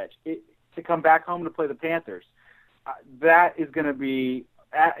away stretch to come back home to play the Panthers. That is going to be,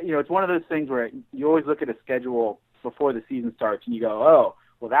 it's one of those things where you always look at a schedule before the season starts and you go, oh,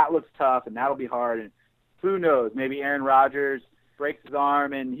 well, that looks tough and that'll be hard. And who knows, maybe Aaron Rodgers breaks his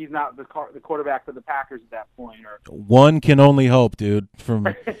arm and he's not the quarterback for the Packers at that point. Or one can only hope, dude, from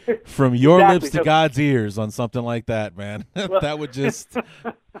your lips to God's ears on something like that, man. That would just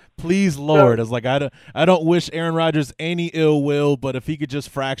please, Lord. I was like, I don't wish Aaron Rodgers any ill will, but if he could just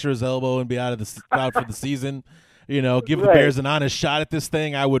fracture his elbow and be out for the season, give the Bears an honest shot at this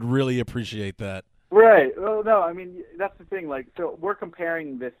thing, I would really appreciate that. Right. Well, no, that's the thing. So we're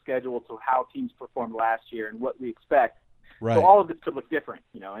comparing this schedule to how teams performed last year and what we expect. Right. So all of this could look different,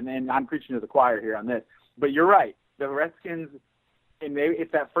 and I'm preaching to the choir here on this. But you're right. The Redskins, and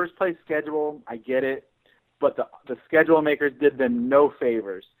it's that first place schedule. I get it. But the schedule makers did them no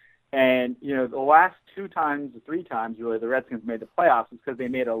favors. And, the last 3 times, really, the Redskins made the playoffs is because they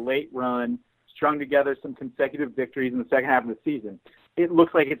made a late run, strung together some consecutive victories in the second half of the season. It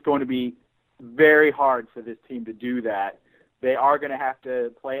looks like it's going to be very hard for this team to do that. They are going to have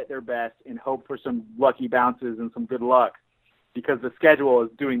to play at their best and hope for some lucky bounces and some good luck, because the schedule is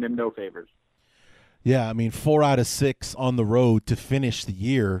doing them no favors. Yeah, 4 out of 6 on the road to finish the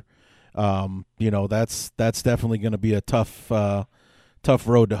year. That's definitely going to be a tough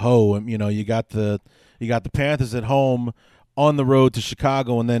road to hoe. You got the Panthers at home, on the road to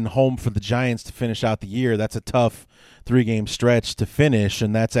Chicago, and then home for the Giants to finish out the year. That's a tough 3-game stretch to finish,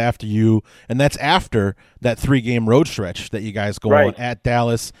 and that's after that 3-game road stretch that you guys go on at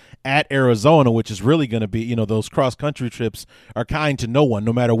Dallas, at Arizona, which is really going to be, those cross-country trips are kind to no one,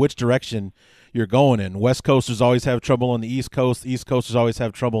 no matter which direction you're going in. West Coasters always have trouble on the East Coast. East Coasters always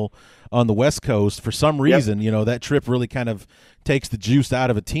have trouble on the West Coast. For some reason, that trip really kind of takes the juice out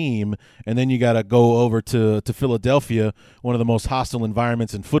of a team, and then you got to go over to Philadelphia, one of the most hostile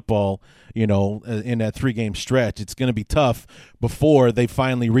environments in football, in that 3-game stretch. It's going to be tough before they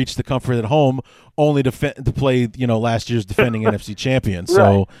finally reach the comfort at home, only to play, last year's defending NFC champion.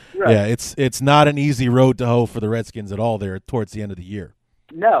 So, yeah, it's not an easy road to hoe for the Redskins at all there towards the end of the year.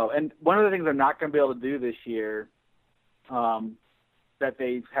 No, and one of the things they're not going to be able to do this year that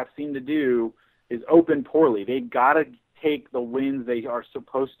they have seemed to do is open poorly. They've got to take the wins they are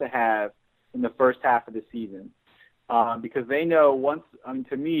supposed to have in the first half of the season because they know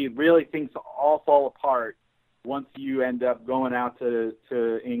to me, really things all fall apart once you end up going out to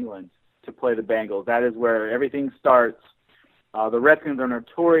England to play the Bengals. That is where everything starts. The Redskins are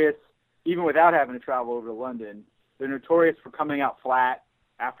notorious, even without having to travel over to London, they're notorious for coming out flat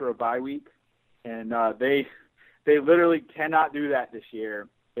after a bye week, and they literally cannot do that this year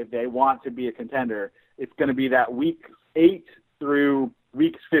if they want to be a contender. It's going to be that week 8 through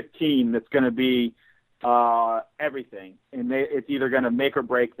week 15 that's going to be everything, and it's either going to make or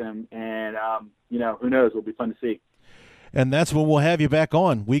break them, and who knows? It'll be fun to see. And that's when we'll have you back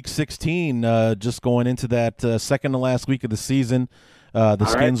on week 16, just going into that second to last week of the season. The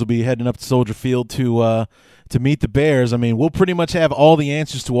Skins will be heading up to Soldier Field to meet the Bears. I mean, we'll pretty much have all the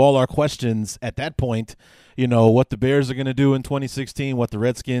answers to all our questions at that point. You know, what the Bears are going to do in 2016, what the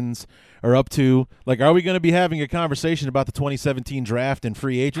Redskins are up to. Like, are we going to be having a conversation about the 2017 draft and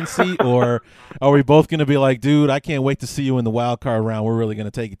free agency, or are we both going to be like, dude, I can't wait to see you in the wild card round. We're really going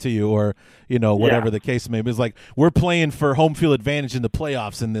to take it to you, or, whatever the case may be. It's like we're playing for home field advantage in the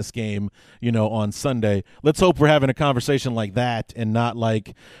playoffs in this game, on Sunday. Let's hope we're having a conversation like that and not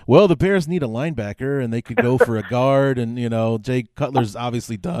like, well, the Bears need a linebacker and they could go for a guard, and, Jay Cutler's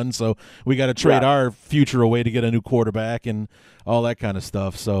obviously done, so we got to trade our future away to get a new quarterback and all that kind of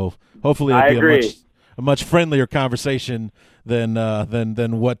stuff. So hopefully it'll be a much friendlier conversation than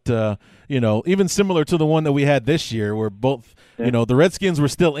what even similar to the one that we had this year, where both the Redskins were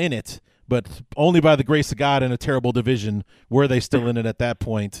still in it, but only by the grace of God in a terrible division were they still in it at that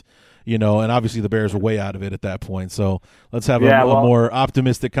point. And obviously the Bears were way out of it at that point. So let's have a more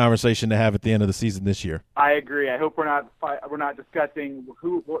optimistic conversation to have at the end of the season this year. I agree. I hope we're not discussing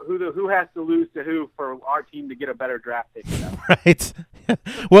who has to lose to who for our team to get a better draft pick. Right.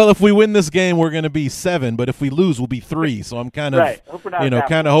 Well, if we win this game, we're going to be 7, but if we lose, we'll be 3. So I'm kind of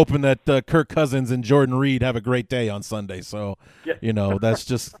hoping that Kirk Cousins and Jordan Reed have a great day on Sunday. So that's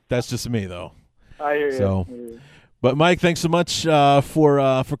just me though. I hear you. So. But, Mike, thanks so much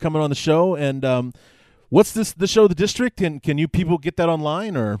for coming on the show. And what's the show, The District? Can you people get that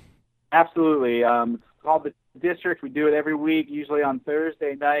online? Or Absolutely. It's called The District. We do it every week, usually on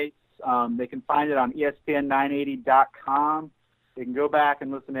Thursday nights. They can find it on ESPN980.com. They can go back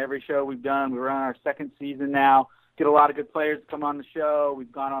and listen to every show we've done. We're on our second season now. Get a lot of good players to come on the show.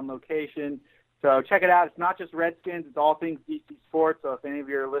 We've gone on location. So check it out. It's not just Redskins. It's all things DC sports. So if any of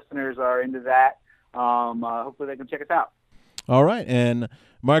your listeners are into that, hopefully they can check us out. All right. And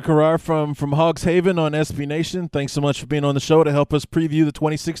Mike Harrar from Hogs Haven on SB Nation, thanks so much for being on the show to help us preview the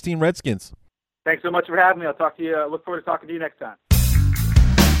 2016 Redskins. Thanks so much for having me. I'll talk to you. Look forward to talking to you next time.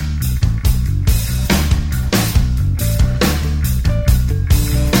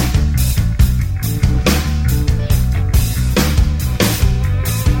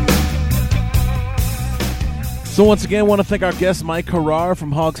 So once again, I want to thank our guest, Mike Harrar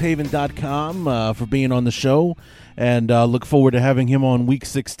from hogshaven.com for being on the show, and look forward to having him on Week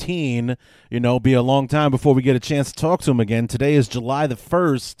 16. Be a long time before we get a chance to talk to him again. Today is July the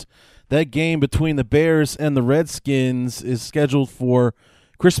 1st. That game between the Bears and the Redskins is scheduled for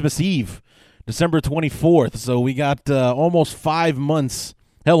Christmas Eve, December 24th. So we got almost 5 months,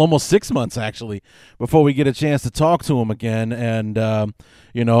 almost 6 months actually, before we get a chance to talk to him again. And a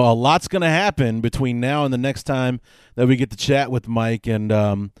lot's going to happen between now and the next time that we get to chat with Mike. And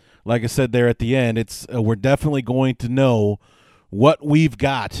like I said there at the end, we're definitely going to know what we've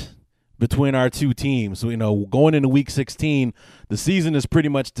got between our two teams. So, going into Week 16, the season is pretty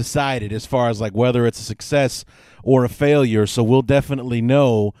much decided as far as like whether it's a success or a failure. So we'll definitely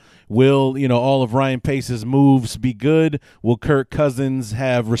know. Will, all of Ryan Pace's moves be good? Will Kirk Cousins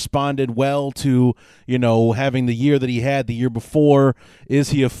have responded well to, having the year that he had the year before?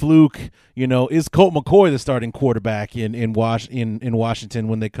 Is he a fluke? Is Colt McCoy the starting quarterback in Washington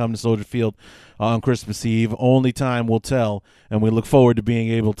when they come to Soldier Field on Christmas Eve? Only time will tell, and we look forward to being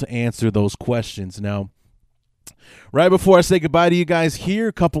able to answer those questions. Now, right before I say goodbye to you guys here,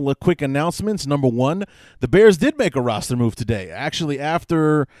 a couple of quick announcements. Number one, the Bears did make a roster move today. Actually,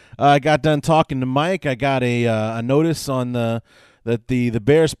 after I got done talking to Mike, I got a notice on that the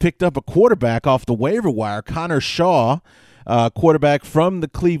Bears picked up a quarterback off the waiver wire, Connor Shaw, quarterback from the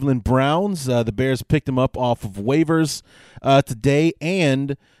Cleveland Browns. The Bears picked him up off of waivers today,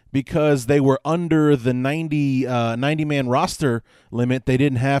 and because they were under the 90-man roster limit, they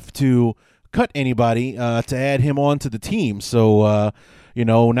didn't have to cut anybody to add him on to the team. So,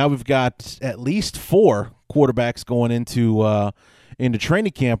 now we've got at least 4 quarterbacks going into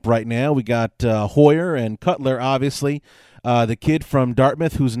training camp right now. We got Hoyer and Cutler, obviously, the kid from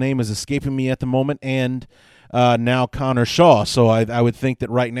Dartmouth whose name is escaping me at the moment, and now Connor Shaw. So I would think that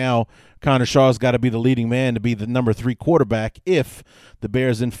right now Connor Shaw's got to be the leading man to be the number 3 quarterback if the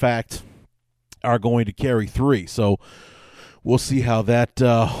Bears, in fact, are going to carry 3. So we'll see how that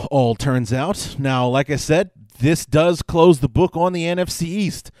all turns out. Now, like I said, this does close the book on the NFC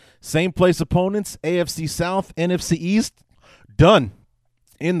East. Same place opponents, AFC South, NFC East, done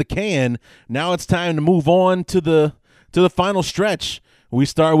in the can. Now it's time to move on to the final stretch. We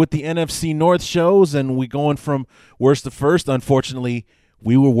start with the NFC North shows, and we going from worst to first. Unfortunately,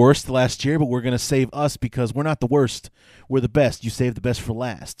 we were worst last year, but we're going to save us because we're not the worst. We're the best. You save the best for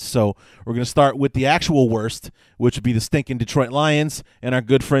last. So we're going to start with the actual worst, which would be the stinking Detroit Lions and our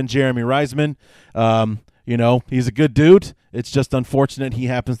good friend Jeremy Reisman. He's a good dude. It's just unfortunate he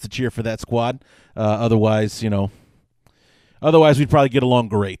happens to cheer for that squad. Otherwise, we'd probably get along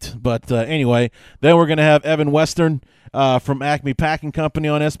great. But anyway, then we're going to have Evan Western from Acme Packing Company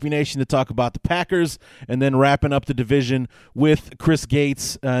on SB Nation to talk about the Packers, and then wrapping up the division with Chris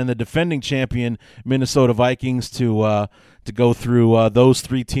Gates and the defending champion Minnesota Vikings to go through those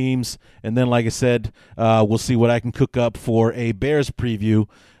three teams. And then, like I said, we'll see what I can cook up for a Bears preview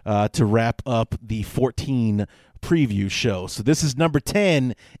to wrap up the 14 preview show. So this is number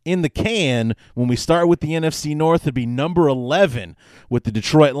 10 in the can. When we start with the NFC North, it'd be number 11 with the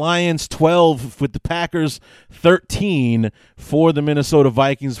Detroit Lions, 12 with the Packers, 13 for the Minnesota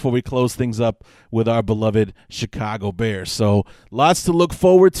Vikings before we close things up with our beloved Chicago Bears. So lots to look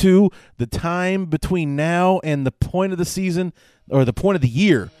forward to. The time between now and the point of the season, or the point of the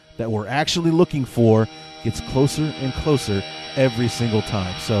year that we're actually looking for, gets closer and closer every single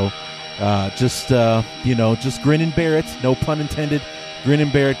time. So just grin and bear it. No pun intended. Grin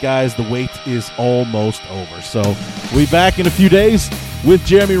and bear it, guys. The wait is almost over. So we'll be back in a few days with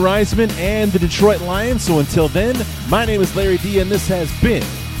Jeremy Reisman and the Detroit Lions. So until then, my name is Larry D, and this has been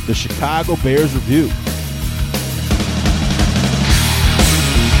the Chicago Bears Review.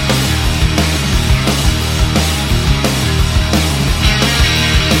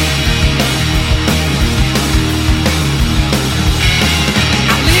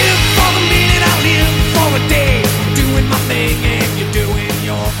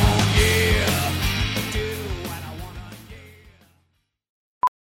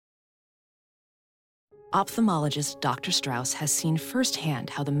 Ophthalmologist Dr. Strauss has seen firsthand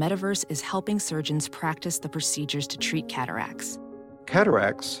how the metaverse is helping surgeons practice the procedures to treat cataracts.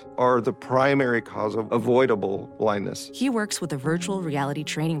 Cataracts are the primary cause of avoidable blindness. He works with a virtual reality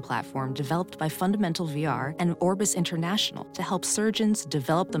training platform developed by Fundamental VR and Orbis International to help surgeons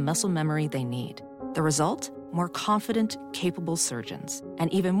develop the muscle memory they need. The result? More confident, capable surgeons.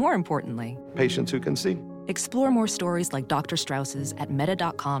 And even more importantly, patients who can see. Explore more stories like Dr. Strauss's at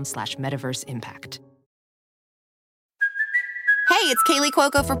meta.com/metaverseimpact. Hey, it's Kaylee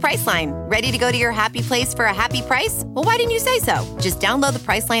Cuoco for Priceline. Ready to go to your happy place for a happy price? Well, why didn't you say so? Just download the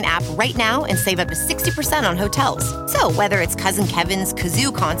Priceline app right now and save up to 60% on hotels. So whether it's Cousin Kevin's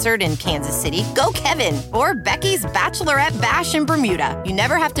Kazoo Concert in Kansas City, go Kevin, or Becky's Bachelorette Bash in Bermuda, you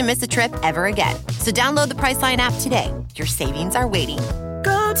never have to miss a trip ever again. So download the Priceline app today. Your savings are waiting.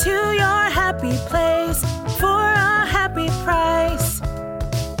 Go to your happy place for a happy price.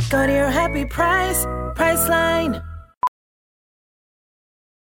 Go to your happy price, Priceline.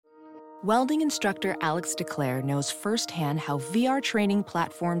 Welding instructor Alex DeClaire knows firsthand how VR training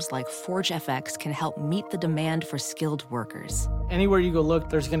platforms like ForgeFX can help meet the demand for skilled workers. Anywhere you go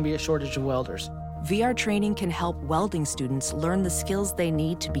look, there's going to be a shortage of welders. VR training can help welding students learn the skills they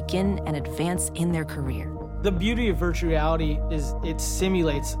need to begin and advance in their career. The beauty of virtual reality is it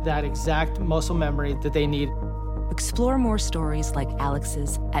simulates that exact muscle memory that they need. Explore more stories like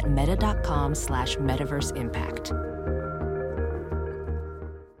Alex's at meta.com/metaverseimpact.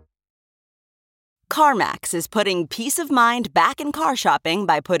 CarMax is putting peace of mind back in car shopping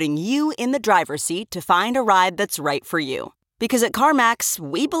by putting you in the driver's seat to find a ride that's right for you. Because at CarMax,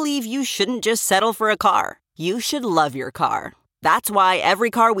 we believe you shouldn't just settle for a car. You should love your car. That's why every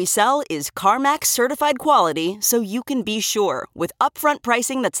car we sell is CarMax certified quality, so you can be sure with upfront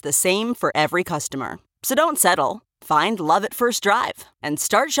pricing that's the same for every customer. So don't settle. Find love at first drive and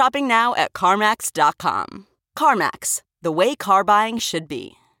start shopping now at CarMax.com. CarMax, the way car buying should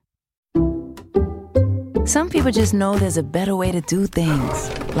be. Some people just know there's a better way to do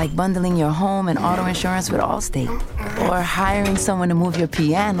things, like bundling your home and auto insurance with Allstate, or hiring someone to move your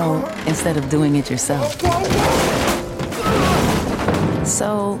piano instead of doing it yourself.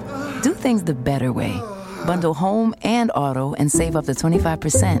 So, do things the better way. Bundle home and auto and save up to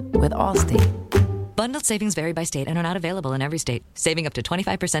 25% with Allstate. Bundled savings vary by state and are not available in every state. Saving up to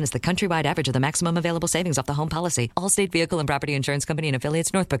 25% is the countrywide average of the maximum available savings off the home policy. Allstate Vehicle and Property Insurance Company and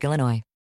Affiliates, Northbrook, Illinois.